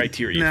pretty big Nothing.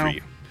 criteria No. for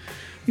you.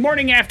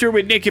 Morning After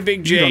with Nick and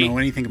Big J. You don't know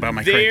anything about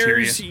my criteria.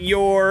 There's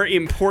your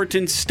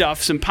important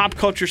stuff. Some pop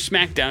culture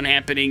smackdown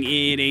happening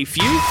in a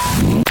few.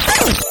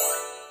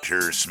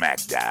 Sure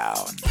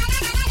Smackdown.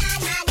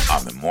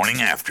 On the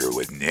Morning After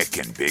with Nick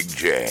and Big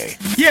J.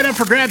 Yeah, up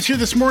for grabs here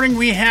this morning.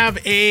 We have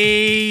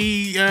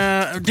a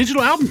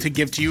digital album to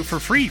give to you for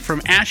free.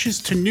 From Ashes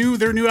to New,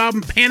 their new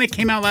album Panic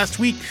came out last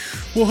week.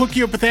 We'll hook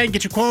you up with that and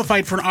get you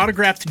qualified for an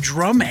autographed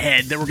drum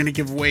head that we're going to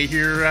give away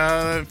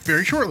here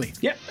very shortly.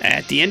 Yep,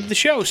 at the end of the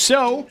show.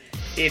 So,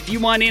 if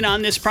you want in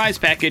on this prize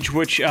package,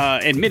 which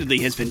admittedly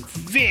has been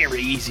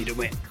very easy to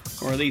win,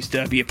 or at least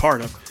be a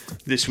part of,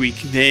 this week,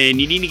 then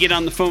you need to get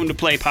on the phone to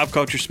play Pop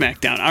Culture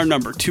Smackdown. Our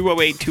number,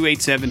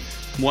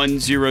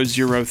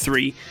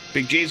 208-287-1003.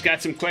 Big J's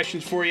got some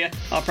questions for you.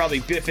 I'll probably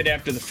biff it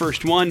after the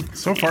first one.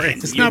 So far,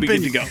 and it's you'll not be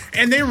been. good to go.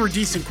 And they were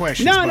decent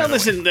questions. No, by the way.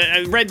 listen,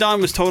 the Red Dawn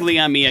was totally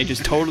on me. I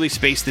just totally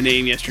spaced the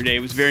name yesterday.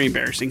 It was very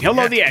embarrassing.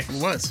 Hello, Yeah, the X.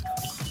 It was.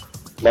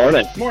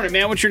 Morning. Morning,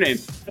 man. What's your name?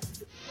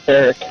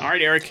 Eric. All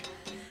right, Eric.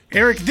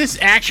 Eric, this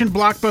action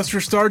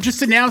blockbuster star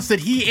just announced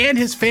that he and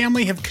his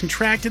family have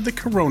contracted the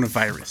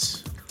coronavirus.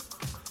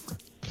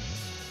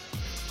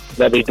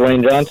 That'd be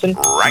Dwayne Johnson.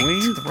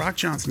 Dwayne The Rock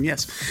Johnson,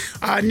 yes.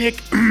 Nick,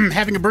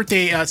 having a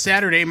birthday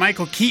Saturday,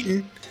 Michael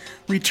Keaton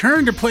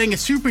returned to playing a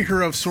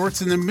superhero of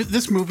sorts in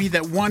this movie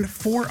that won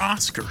 4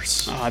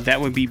 Oscars.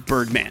 That would be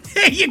Birdman.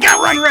 Hey, you got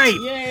one right!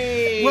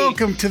 Yay!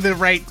 Welcome to the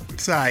right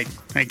side,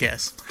 I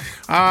guess.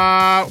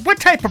 What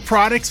type of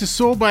products is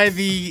sold by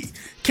the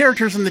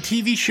characters on the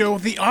TV show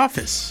The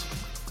Office?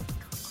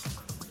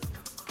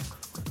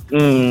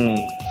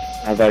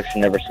 I've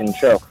actually never seen the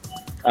show.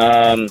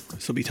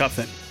 This will be tough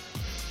then.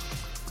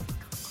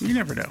 You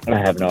never know. I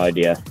have no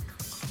idea.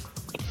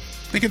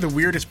 Think of the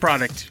weirdest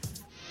product.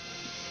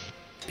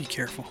 Be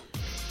careful.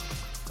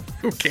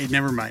 Okay,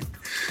 never mind.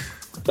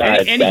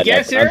 Any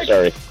guess, Eric? I'm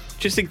sorry.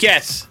 Just a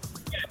guess.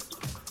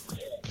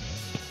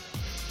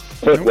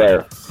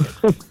 Footwear.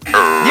 Yes,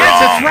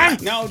 that's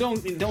right! No,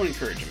 don't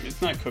encourage him.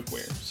 It's not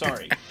cookware.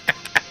 Sorry.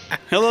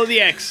 Hello,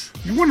 the X.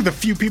 You're one of the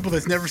few people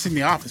that's never seen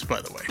The Office,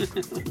 by the way.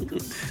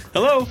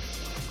 Hello.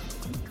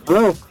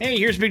 Hello. Hey,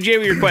 here's Big J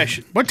with your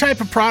question. What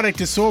type of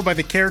product is sold by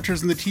the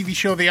characters in the TV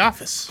show The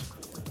Office?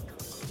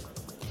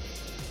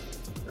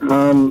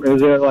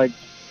 Is it like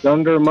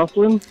Dunder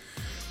Mufflin?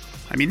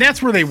 I mean,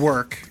 that's where they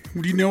work.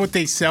 Do you know what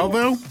they sell,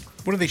 though?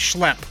 What do they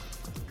schlep?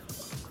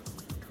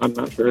 I'm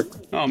not sure.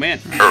 Oh, man.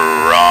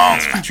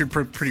 It's featured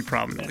pretty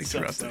prominently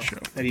throughout the show.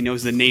 That he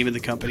knows the name of the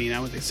company,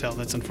 not what they sell.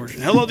 That's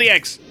unfortunate. Hello, the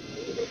X.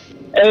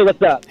 Hey,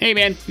 what's up? Hey,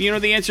 man. You know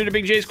the answer to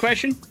Big J's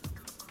question?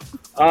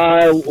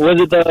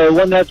 Was it the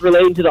one that's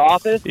relating to The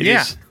Office? It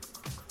Yeah. is.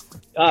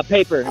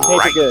 Paper and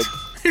paper goods.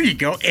 There you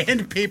go,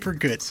 and paper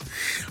goods.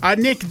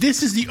 Nick,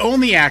 this is the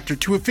only actor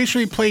to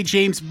officially play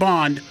James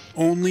Bond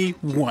only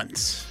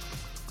once.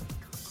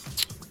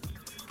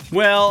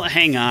 Well,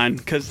 hang on,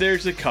 because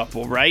there's a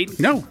couple, right?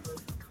 No.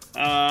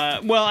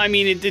 Well, I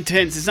mean, it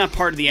depends. It's not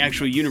part of the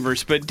actual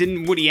universe, but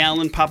didn't Woody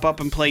Allen pop up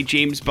and play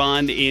James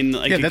Bond in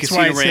like Yeah, a that's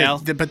Casino why I Royale?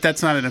 said, but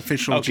that's not an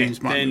official Okay, James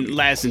Bond then movie.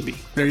 Lazenby.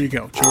 There you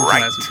go, George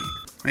Lazenby.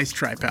 Nice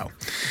try, pal.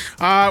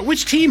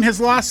 Which team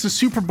has lost the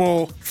Super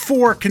Bowl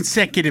 4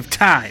 consecutive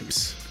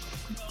times?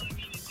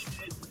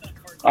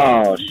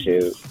 Oh,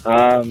 shoot.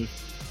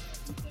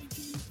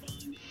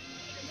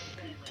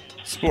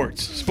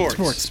 Sports.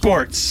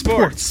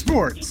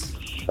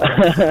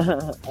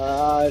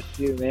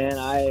 Shoot, man.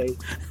 I'm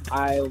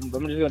just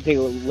gonna take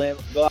a limb,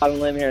 go out on a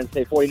limb here and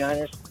say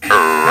 49ers.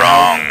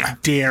 How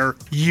dare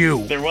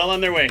you? They're well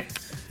on their way.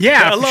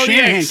 Yeah, Hello,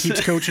 Shanahan Yanks.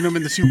 keeps coaching them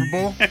in the Super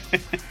Bowl.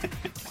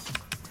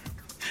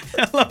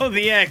 Hello,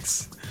 the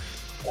X.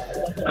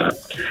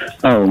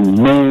 Oh,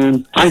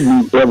 man. I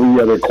knew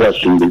every other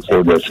question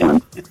before this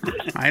one.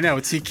 I know,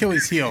 it's the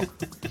Achilles heel.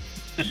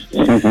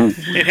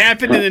 It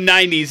happened in the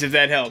 90s, if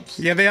that helps.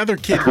 Yeah, the other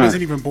kid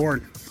wasn't even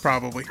born,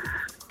 probably.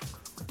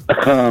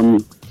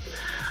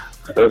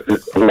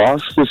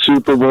 Lost the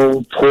Super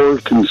Bowl 4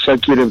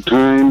 consecutive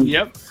times.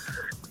 Yep.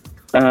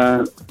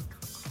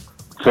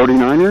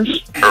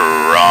 49ers?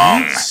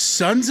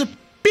 Sons of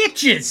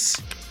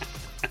bitches!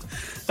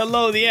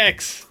 Hello, the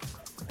X.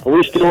 Are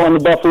we still on the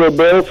Buffalo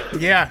Bills?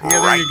 Yeah,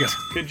 there you go.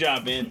 Good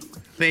job, man.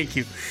 Thank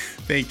you.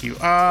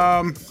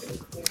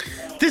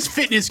 This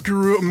fitness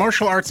guru,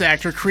 martial arts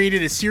actor,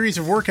 created a series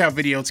of workout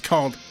videos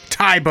called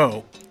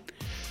Taibo.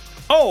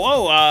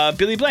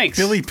 Billy Blanks.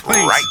 Billy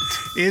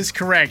Blanks is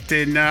correct,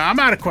 and I'm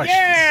out of questions.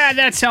 Yeah,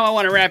 that's how I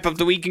want to wrap up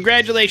the week.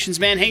 Congratulations,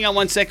 man. Hang on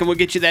one second. We'll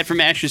get you that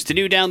from Ashes to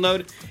New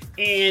download.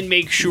 And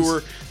make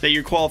sure that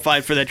you're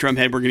qualified for that drum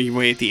head we're going to give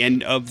away at the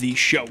end of the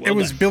show. Well It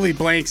was done. Billy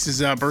Blanks'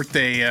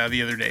 birthday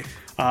the other day.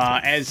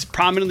 As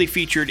prominently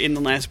featured in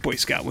The Last Boy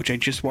Scout, which I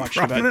just watched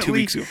about 2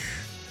 weeks ago.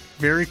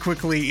 Very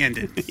quickly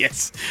ended.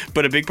 Yes,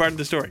 but a big part of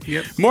the story.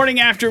 Yep.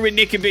 Morning After with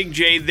Nick and Big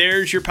J.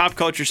 There's your Pop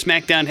Culture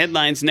Smackdown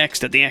headlines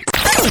next at the X.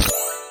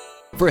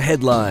 For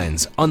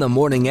headlines on the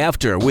Morning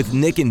After with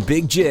Nick and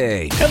Big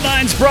J.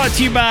 Headlines brought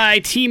to you by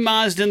Team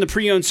Mazda and the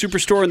Pre-Owned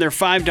Superstore and their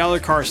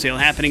 $5 car sale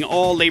happening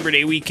all Labor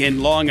Day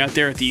weekend long out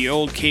there at the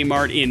old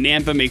Kmart in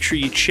Nampa. Make sure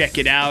you check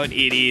it out.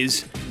 It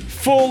is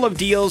full of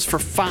deals for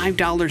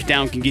 $5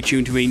 down can get you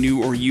into a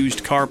new or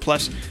used car.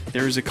 Plus,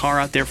 there is a car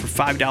out there for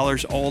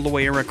 $5 all the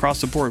way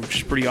across the board, which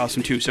is pretty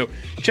awesome too. So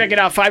check it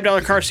out.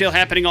 $5 car sale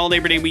happening all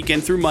Labor Day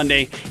weekend through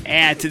Monday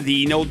at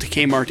the old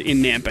Kmart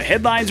in Nampa.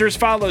 Headlines are as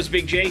follows,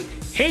 Big J.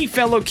 Hey,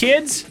 fellow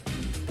kids.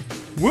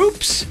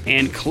 Whoops,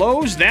 and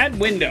close that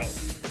window.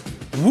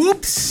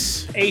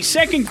 Whoops! A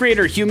second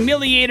grader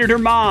humiliated her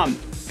mom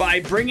by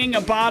bringing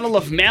a bottle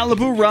of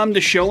Malibu rum to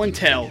show and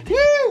tell.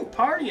 Woo!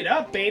 Party it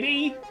up,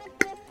 baby!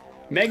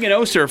 Megan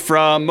Oser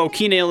from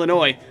Mokina,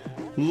 Illinois,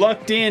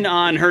 lucked in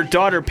on her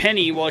daughter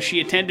Penny while she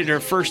attended her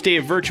first day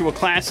of virtual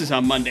classes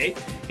on Monday.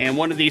 And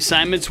one of the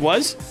assignments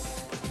was,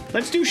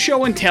 let's do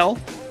show and tell,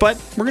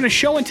 but we're going to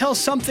show and tell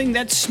something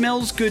that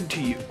smells good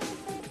to you.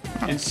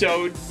 And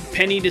so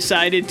Penny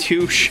decided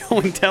to show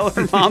and tell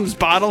her mom's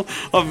bottle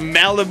of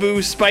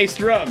Malibu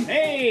spiced rum.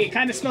 Hey, it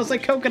kind of smells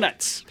like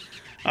coconuts.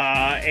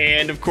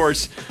 And of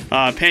course,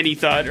 Megan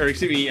thought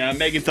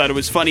it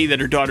was funny that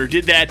her daughter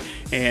did that,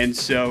 and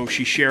so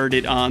she shared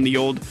it on the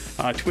old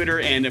Twitter,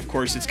 and of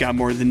course, it's got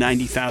more than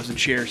 90,000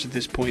 shares at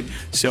this point,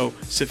 so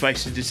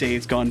suffice it to say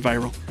it's gone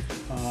viral.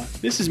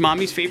 This is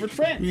Mommy's favorite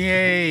friend.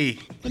 Yay.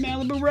 The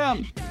Malibu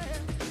rum.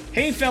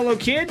 Hey, fellow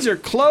kids, or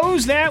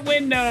close that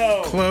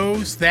window.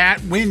 Close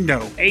that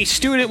window. A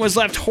student was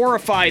left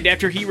horrified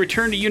after he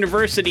returned to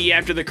university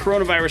after the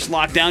coronavirus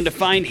lockdown to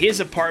find his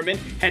apartment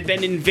had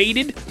been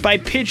invaded by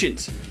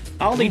pigeons.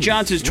 Ollie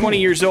Johnson is 20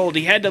 years old.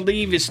 He had to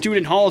leave his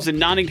student halls at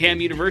Nottingham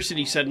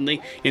University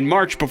suddenly in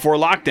March before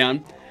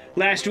lockdown.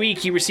 Last week,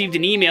 he received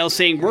an email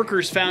saying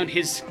workers found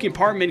his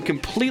apartment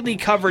completely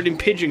covered in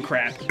pigeon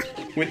crap,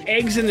 with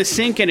eggs in the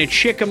sink and a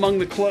chick among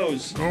the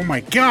clothes. Oh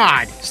my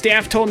God.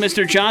 Staff told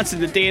Mr. Johnson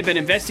that they had been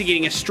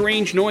investigating a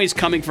strange noise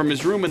coming from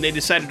his room when they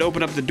decided to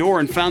open up the door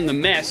and found the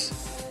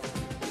mess.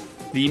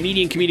 The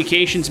media and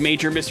communications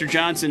major, Mr.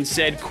 Johnson,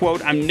 said,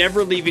 quote, I'm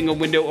never leaving a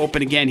window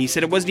open again. He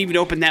said it wasn't even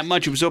open that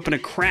much. It was open a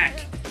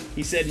crack.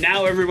 He said,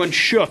 now everyone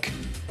shook.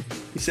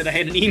 He said, I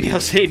had an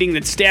email stating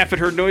that staff had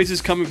heard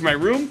noises coming from my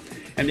room,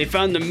 and they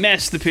found the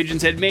mess the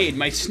pigeons had made.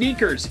 My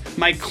sneakers,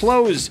 my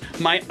clothes,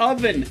 my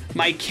oven,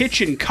 my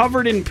kitchen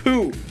covered in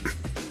poo.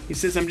 He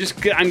says,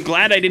 I'm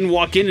glad I didn't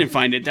walk in and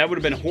find it. That would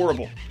have been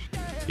horrible.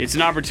 It's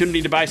an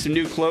opportunity to buy some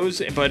new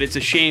clothes, but it's a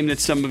shame that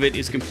some of it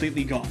is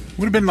completely gone.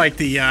 Would have been like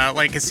the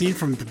like a scene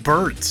from The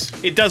Birds.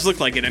 It does look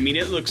like it.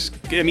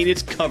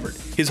 It's covered.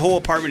 His whole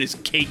apartment is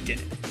caked in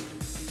it.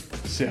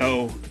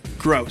 So,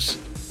 gross.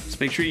 Just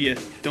make sure you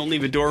don't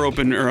leave a door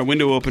open or a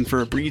window open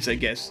for a breeze, I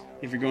guess,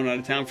 if you're going out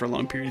of town for a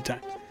long period of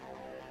time.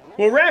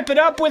 We'll wrap it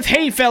up with,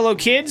 hey, fellow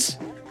kids.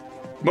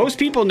 Most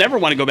people never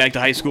want to go back to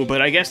high school, but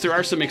I guess there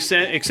are some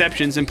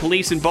exceptions, and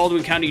police in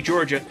Baldwin County,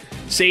 Georgia,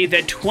 say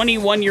that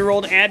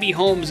 21-year-old Abby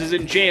Holmes is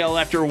in jail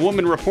after a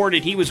woman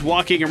reported he was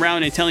walking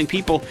around and telling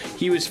people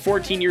he was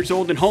 14 years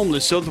old and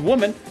homeless, so the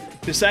woman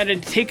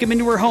decided to take him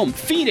into her home,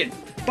 feed him,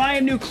 buy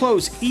him new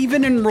clothes,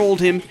 even enrolled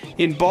him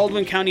in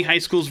Baldwin County High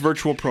School's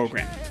virtual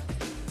program.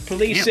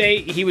 Police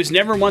say he was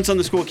never once on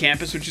the school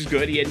campus, which is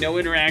good. He had no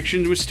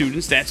interactions with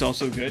students. That's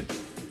also good.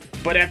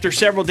 But after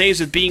several days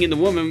of being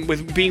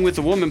with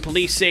the woman,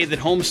 police say that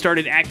Holmes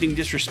started acting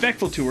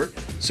disrespectful to her,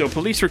 so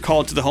police were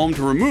called to the home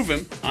to remove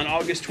him on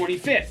August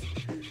 25th.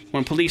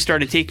 When police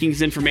started taking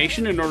his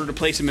information in order to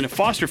place him in a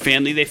foster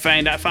family, they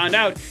found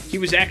out he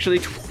was actually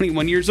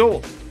 21 years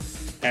old.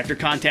 After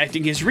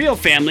contacting his real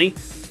family,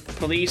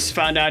 police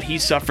found out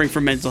he's suffering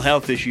from mental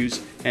health issues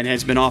and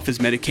has been off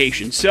his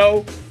medication.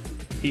 So,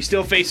 he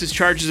still faces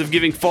charges of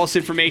giving false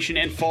information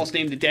and false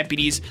name to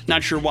deputies.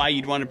 Not sure why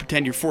you'd want to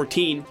pretend you're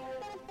 14.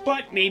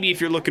 But maybe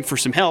if you're looking for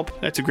some help,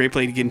 that's a great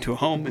way to get into a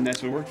home, and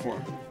that's what worked for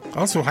him.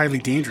 Also highly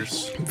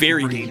dangerous.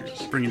 Very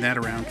dangerous. Bringing that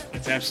around.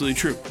 That's absolutely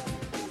true.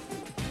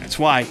 That's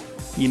why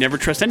you never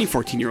trust any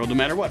 14-year-old, no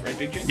matter what, right,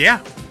 Big J?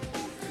 Yeah.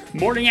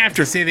 Morning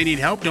after. They say they need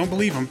help, don't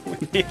believe them.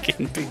 Nick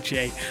and Big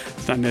J.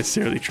 It's not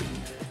necessarily true.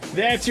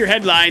 That's your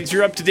headlines.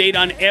 You're up to date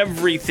on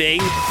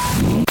everything.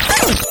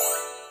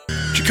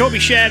 Jacoby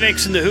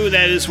Shaddix and the Who,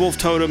 that is Wolf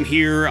Totem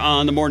here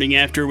on the Morning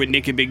After with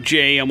Nick and Big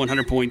J on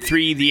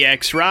 100.3 The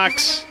X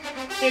Rocks.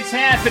 It's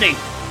happening.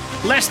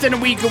 Less than a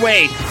week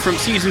away from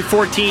season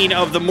 14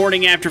 of the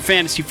Morning After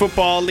Fantasy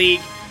Football League.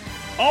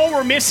 All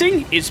we're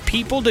missing is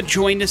people to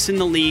join us in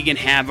the league and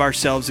have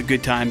ourselves a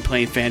good time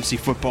playing fantasy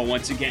football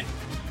once again.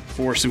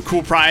 For some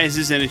cool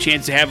prizes and a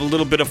chance to have a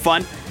little bit of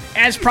fun.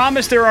 As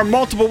promised, there are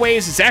multiple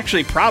ways. It's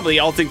actually probably,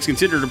 all things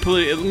considered,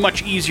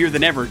 much easier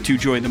than ever to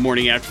join the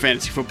Morning After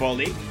Fantasy Football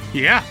League.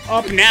 Yeah.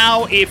 Up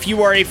now, if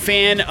you are a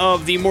fan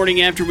of the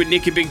Morning After with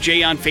Nick and Big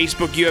J on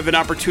Facebook, you have an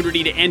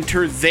opportunity to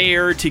enter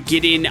there to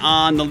get in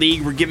on the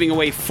league. We're giving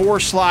away 4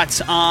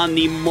 slots on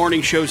the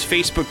morning show's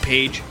Facebook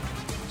page.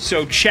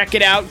 So check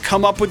it out.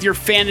 Come up with your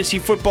fantasy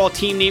football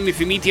team name if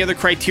you meet the other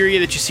criteria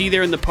that you see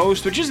there in the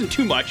post, which isn't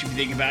too much if you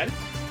think about it.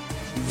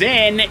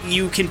 Then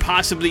you can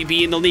possibly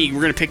be in the league.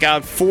 We're going to pick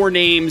out 4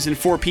 names and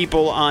 4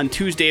 people on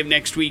Tuesday of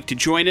next week to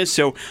join us.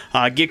 So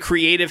get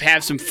creative,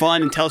 have some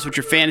fun, and tell us what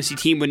your fantasy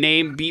team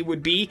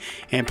would be,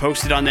 and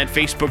post it on that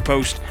Facebook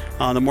post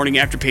on the Morning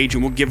After page,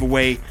 and we'll give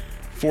away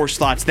 4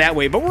 slots that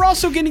way. But we're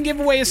also going to give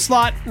away a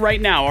slot right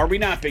now, are we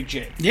not, Big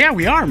J? Yeah,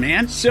 we are,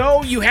 man.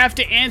 So you have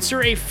to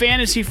answer a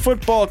fantasy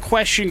football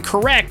question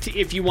correct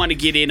if you want to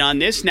get in on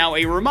this. Now,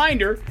 a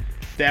reminder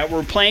that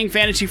we're playing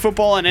fantasy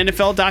football on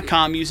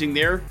NFL.com using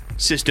their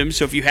system.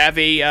 So if you have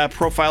a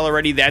profile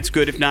already, that's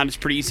good. If not, it's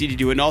pretty easy to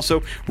do. And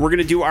also, we're going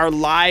to do our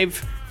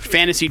live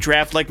fantasy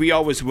draft like we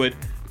always would,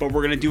 but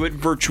we're going to do it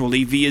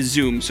virtually via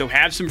Zoom. So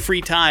have some free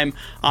time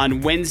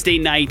on Wednesday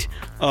night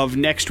of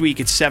next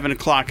week at 7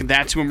 o'clock. And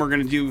that's when we're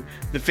going to do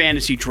the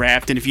fantasy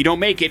draft. And if you don't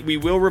make it, we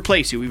will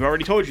replace you. We've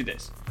already told you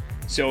this.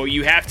 So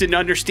you have to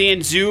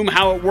understand Zoom,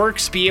 how it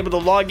works, be able to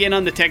log in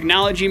on the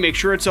technology, make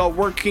sure it's all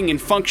working and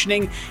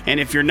functioning. And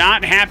if you're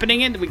not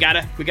happening it, we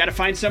gotta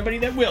find somebody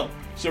that will.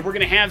 So we're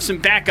gonna have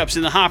some backups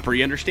in the hopper.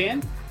 You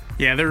understand?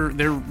 Yeah, they're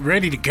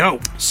ready to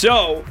go.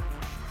 So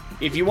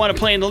if you want to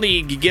play in the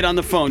league, you get on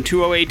the phone,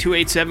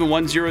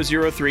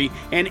 208-287-1003,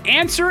 and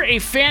answer a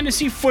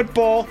fantasy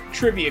football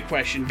trivia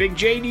question. Big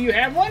J, do you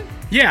have one?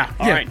 Yeah.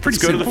 All right, let's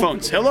go to the simple.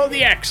 phones. Hello,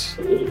 the X.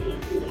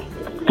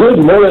 Good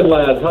morning,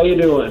 lads. How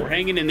you doing? We're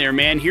hanging in there,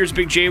 man. Here's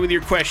Big J with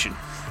your question.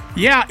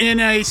 Yeah, in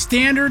a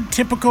standard,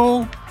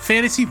 typical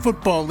fantasy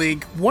football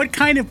league, what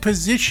kind of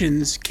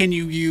positions can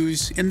you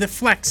use in the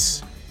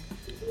flex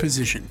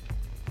position?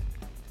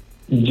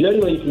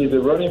 Generally, you can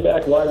either running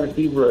back, wide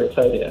receiver, or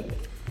tight end.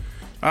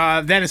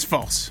 That is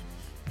false.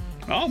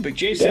 Oh, Big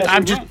J says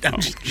I'm you're just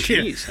wrong.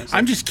 kidding. Jeez,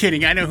 I'm just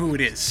kidding. I know who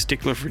it is.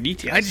 stickler for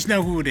details. I just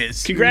know who it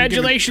is.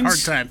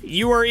 Congratulations. You're giving me a hard time.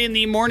 You are in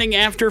the Morning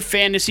After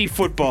Fantasy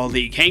Football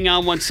League. Hang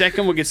on 1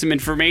 second. We'll get some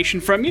information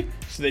from you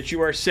so that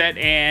you are set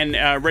and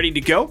ready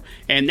to go.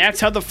 And that's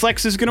how the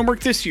flex is going to work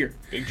this year,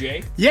 Big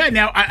J. Yeah,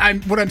 now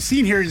what I'm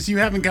seeing here is you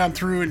haven't gone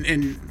through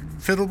and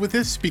fiddled with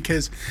this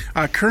because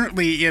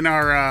currently in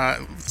our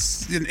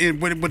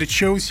what it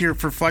shows here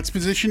for flex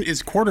position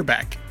is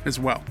quarterback as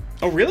well.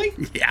 Oh, really?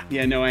 Yeah.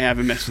 Yeah, no, I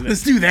haven't messed with it.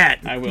 Let's do that.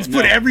 I will. Let's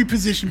No. put every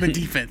position but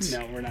defense.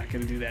 No, we're not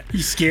going to do that.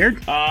 You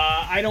scared?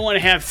 I don't want to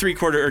have two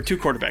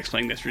quarterbacks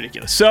playing. That's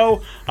ridiculous.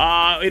 So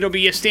it'll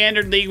be a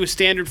standard league with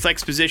standard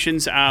flex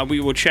positions. We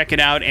will check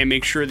it out and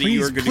make sure that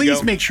you are good to go.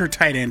 Please make sure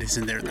tight end is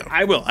in there, though.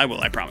 I will,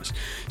 I promise.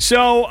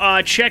 So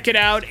check it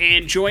out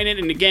and join it.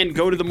 And again,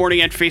 go to the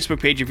Morning After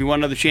Facebook page if you want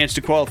another chance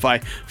to qualify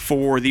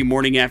for the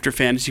Morning After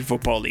Fantasy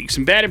Football League.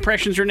 Some bad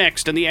impressions are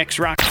next on the X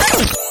Rock.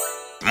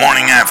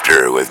 Morning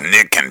After with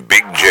Nick and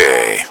Big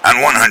J on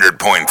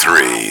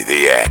 100.3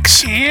 The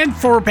X. And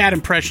for bad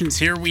impressions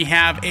here, we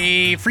have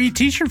a free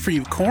t-shirt for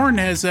you. Korn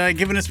has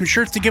given us some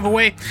shirts to give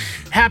away.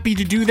 Happy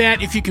to do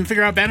that if you can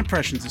figure out bad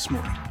impressions this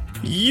morning.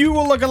 You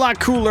will look a lot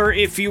cooler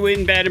if you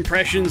win bad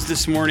impressions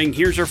this morning.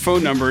 Here's our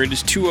phone number. It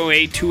is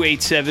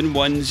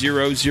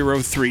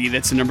 208-287-1003.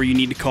 That's the number you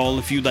need to call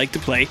if you'd like to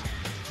play.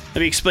 Let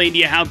me explain to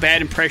you how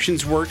bad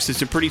impressions works.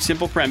 It's a pretty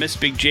simple premise.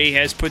 Big J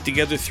has put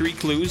together 3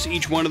 clues.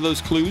 Each one of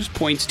those clues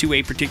points to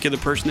a particular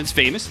person that's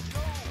famous.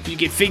 If you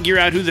can figure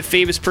out who the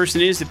famous person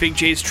is that Big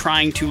J is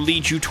trying to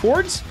lead you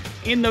towards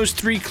in those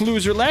 3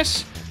 clues or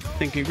less,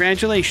 then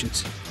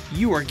congratulations.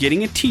 You are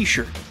getting a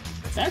t-shirt.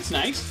 That's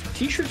nice.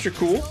 T-shirts are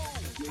cool.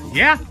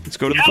 Yeah. Let's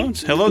go to the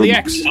phones. Hello, the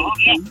X.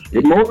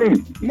 Good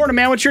morning. Morning,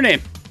 man. What's your name?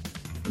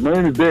 My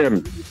name is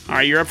Dan. All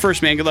right, you're up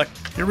first, man. Good luck.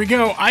 Here we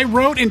go. I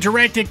wrote and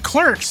directed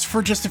Clerks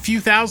for just a few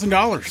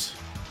 $1,000s.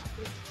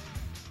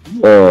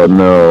 Oh,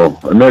 no.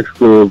 Next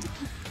clue.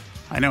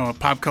 I know,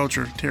 pop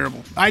culture,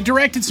 terrible. I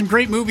directed some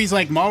great movies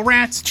like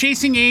Mallrats,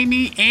 Chasing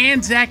Amy,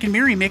 and Zack and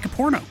Miri Make a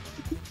Porno.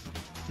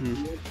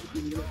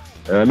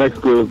 Next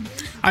clue.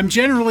 I'm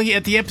generally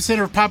at the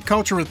epicenter of pop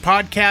culture with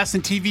podcasts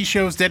and TV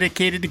shows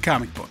dedicated to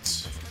comic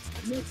books.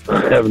 I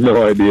have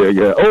no idea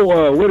yet.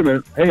 Oh, wait a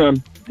minute. Hang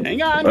on.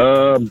 Hang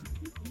on.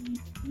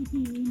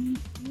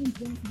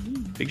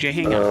 Big J,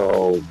 hang on.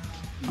 Oh.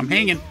 I'm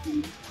hanging.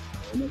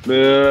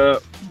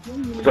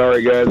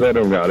 Sorry, guys. I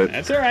don't got it.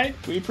 That's all right.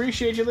 We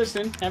appreciate you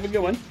listening. Have a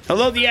good one.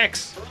 Hello, the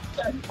X.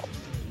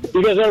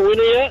 You guys aren't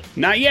winning yet?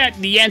 Not yet.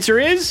 The answer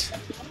is...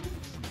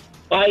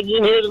 I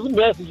didn't hear the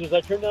messages.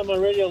 I turned down my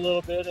radio a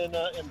little bit and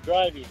I'm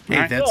driving. Hey,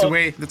 All right. that's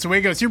the way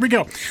it goes. Here we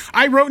go.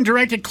 I wrote and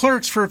directed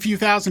Clerks for a few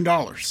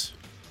 $1,000s.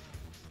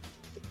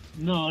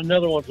 No,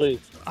 another one, please.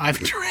 I've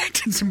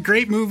directed some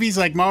great movies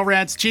like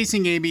Mallrats,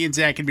 Chasing Amy, and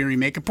Zack and Miri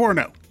Make a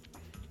Porno.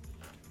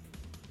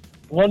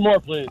 One more,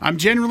 please. I'm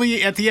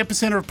generally at the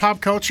epicenter of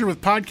pop culture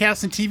with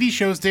podcasts and TV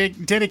shows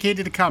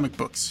dedicated to comic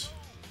books.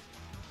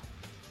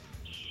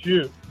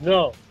 Shoot.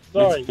 No.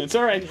 Sorry. It's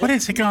all right. What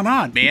has going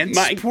on, man?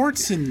 My-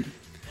 Sports and...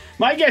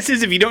 My guess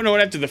is if you don't know it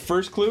after the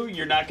first clue,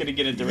 you're not going to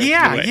get it the rest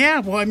of the way. Yeah.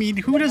 Well, I mean,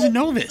 who doesn't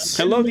know this?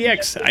 Hello, the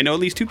X. I know at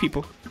least 2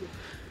 people.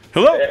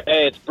 Hello,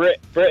 Hey, it's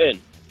Britain.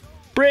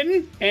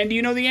 Britton. And do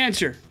you know the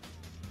answer?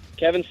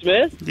 Kevin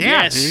Smith?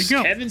 Yeah, Yes, there you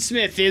go. Kevin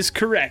Smith is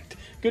correct.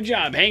 Good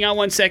job. Hang on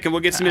 1 second. We'll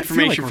get some I feel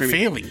information like we're from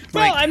you. failing.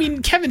 Well, Like- I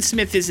mean, Kevin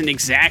Smith isn't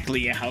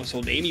exactly a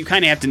household name. You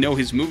kind of have to know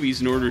his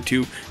movies in order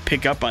to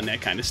pick up on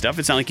that kind of stuff.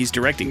 It's not like he's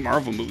directing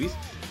Marvel movies.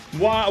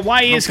 Why I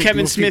don't is think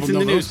Kevin most Smith people in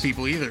the know news? those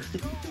people either.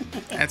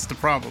 That's the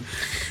problem.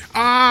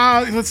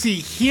 Let's see.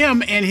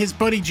 Him and his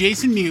buddy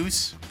Jason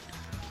Mewes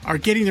are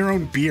getting their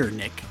own beer,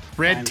 Nick.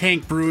 Red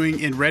Tank Brewing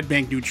in Red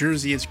Bank, New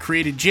Jersey has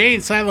created Jay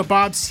and Silent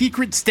Bob's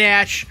Secret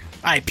Stash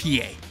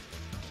IPA.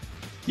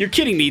 You're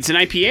kidding me. It's an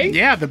IPA?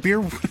 Yeah, the beer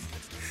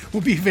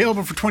will be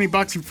available for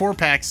 $20 in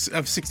 4-packs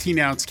of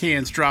 16-ounce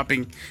cans,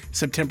 dropping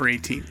September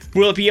 18th.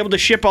 Will it be able to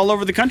ship all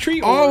over the country?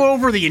 or- All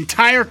over the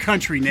entire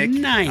country, Nick.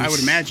 Nice. I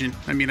would imagine.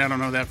 I mean, I don't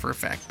know that for a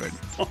fact, but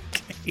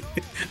Okay.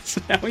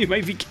 So now we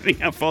might be giving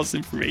out false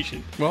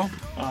information. well,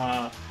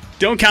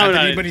 Don't count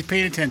on it. Anybody's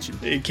paying attention.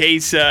 In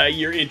case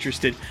you're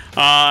interested.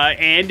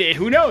 And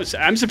who knows?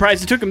 I'm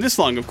surprised it took them this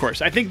long, of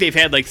course. I think they've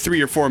had like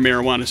 3 or 4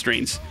 marijuana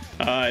strains.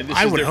 This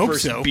is would their hope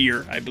first so.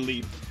 beer, I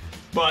believe.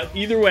 But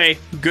either way,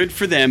 good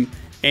for them.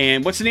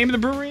 And what's the name of the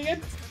brewery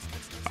again?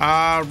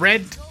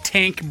 Red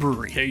Tank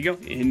Brewery. There you go.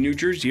 In New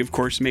Jersey, of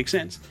course, makes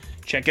sense.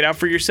 Check it out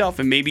for yourself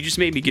and maybe, just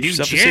maybe, get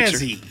yourself a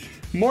sixer.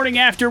 Morning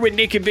After with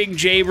Nick and Big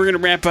J. We're going to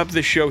wrap up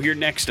the show here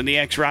next on the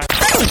X-Rock.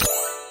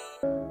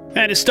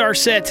 That is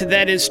Starset,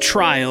 that is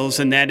Trials,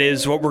 and that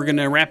is what we're going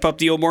to wrap up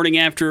the old Morning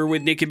After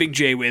with Nick and Big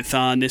J with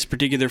on this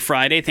particular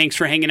Friday. Thanks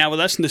for hanging out with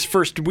us in this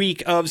first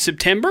week of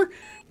September.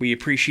 We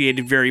appreciate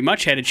it very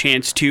much. Had a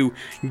chance to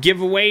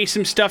give away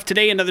some stuff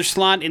today. Another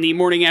slot in the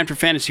Morning After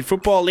Fantasy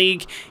Football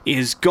League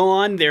is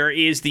gone. There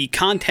is the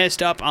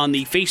contest up on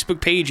the Facebook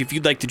page if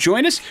you'd like to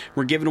join us.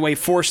 We're giving away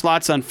 4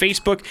 slots on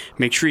Facebook.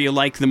 Make sure you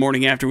like the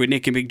Morning After with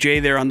Nick and Big J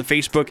there on the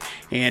Facebook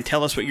and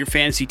tell us what your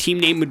fantasy team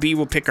name would be.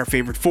 We'll pick our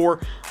favorite 4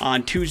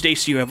 on Tuesday,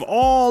 so you have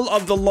all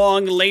of the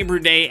long Labor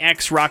Day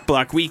X Rock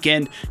Block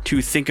weekend to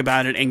think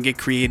about it and get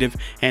creative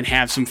and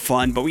have some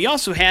fun. But we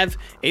also have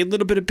a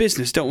little bit of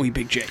business, don't we,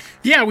 Big J?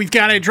 Yeah, we've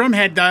got a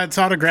drumhead that's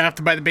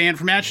autographed by the band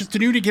From Ashes to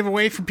New to give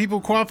away for people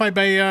who qualified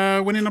by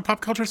winning a Pop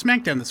Culture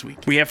Smackdown this week.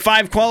 We have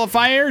 5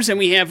 qualifiers, and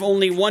we have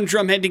only 1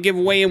 drumhead to give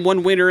away and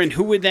 1 winner. And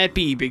who would that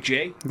be, Big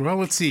J? Well,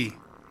 let's see.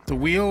 The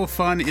wheel of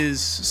fun is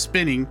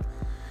spinning.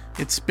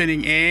 It's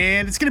spinning,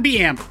 and it's going to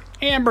be Amber.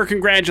 Amber,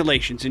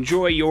 congratulations.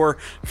 Enjoy your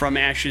From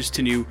Ashes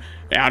to New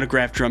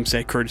autographed drum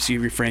set, courtesy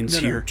of your friends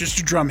here. Just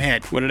a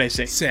drumhead. What did I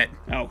say? Set.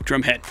 Oh,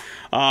 drumhead.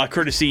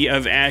 Courtesy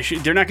of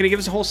Ashes. They're not going to give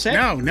us a whole set?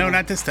 No,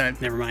 not this time.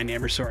 Never mind,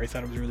 Amber. Sorry, I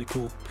thought it was really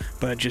cool.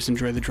 But just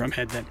enjoy the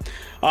drumhead then.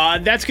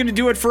 That's going to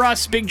do it for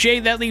us. Big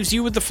J, that leaves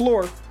you with the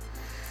floor.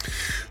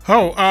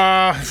 Oh,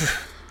 I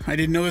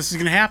didn't know this was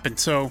going to happen.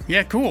 So,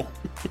 yeah, cool.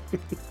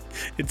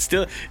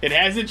 It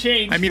hasn't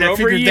changed. I mean, for I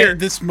over a figured year. that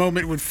this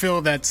moment would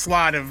fill that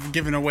slot of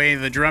giving away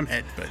the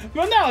drumhead, but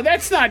Well, no,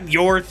 that's not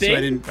your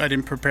thing. so I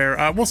didn't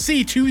prepare. We'll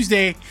see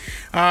Tuesday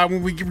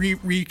when we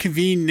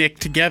reconvene, Nick,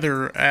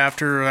 together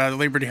after the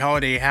Labor Day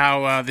holiday.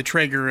 How the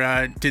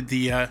Traeger did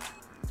the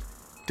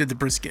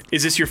brisket.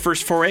 Is this your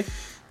first foray?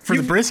 For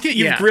the brisket?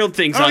 You've Yeah. grilled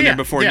things on there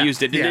before and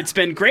used it. Yeah. It's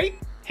been great?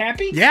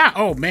 Happy? Yeah.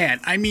 Oh, man.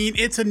 I mean,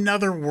 it's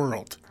another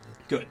world.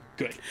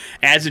 Good.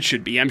 As it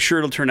should be. I'm sure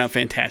it'll turn out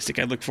fantastic.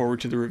 I look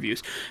forward to the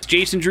reviews.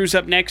 Jason Drew's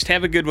up next.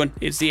 Have a good one.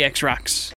 It's the X-Rocks.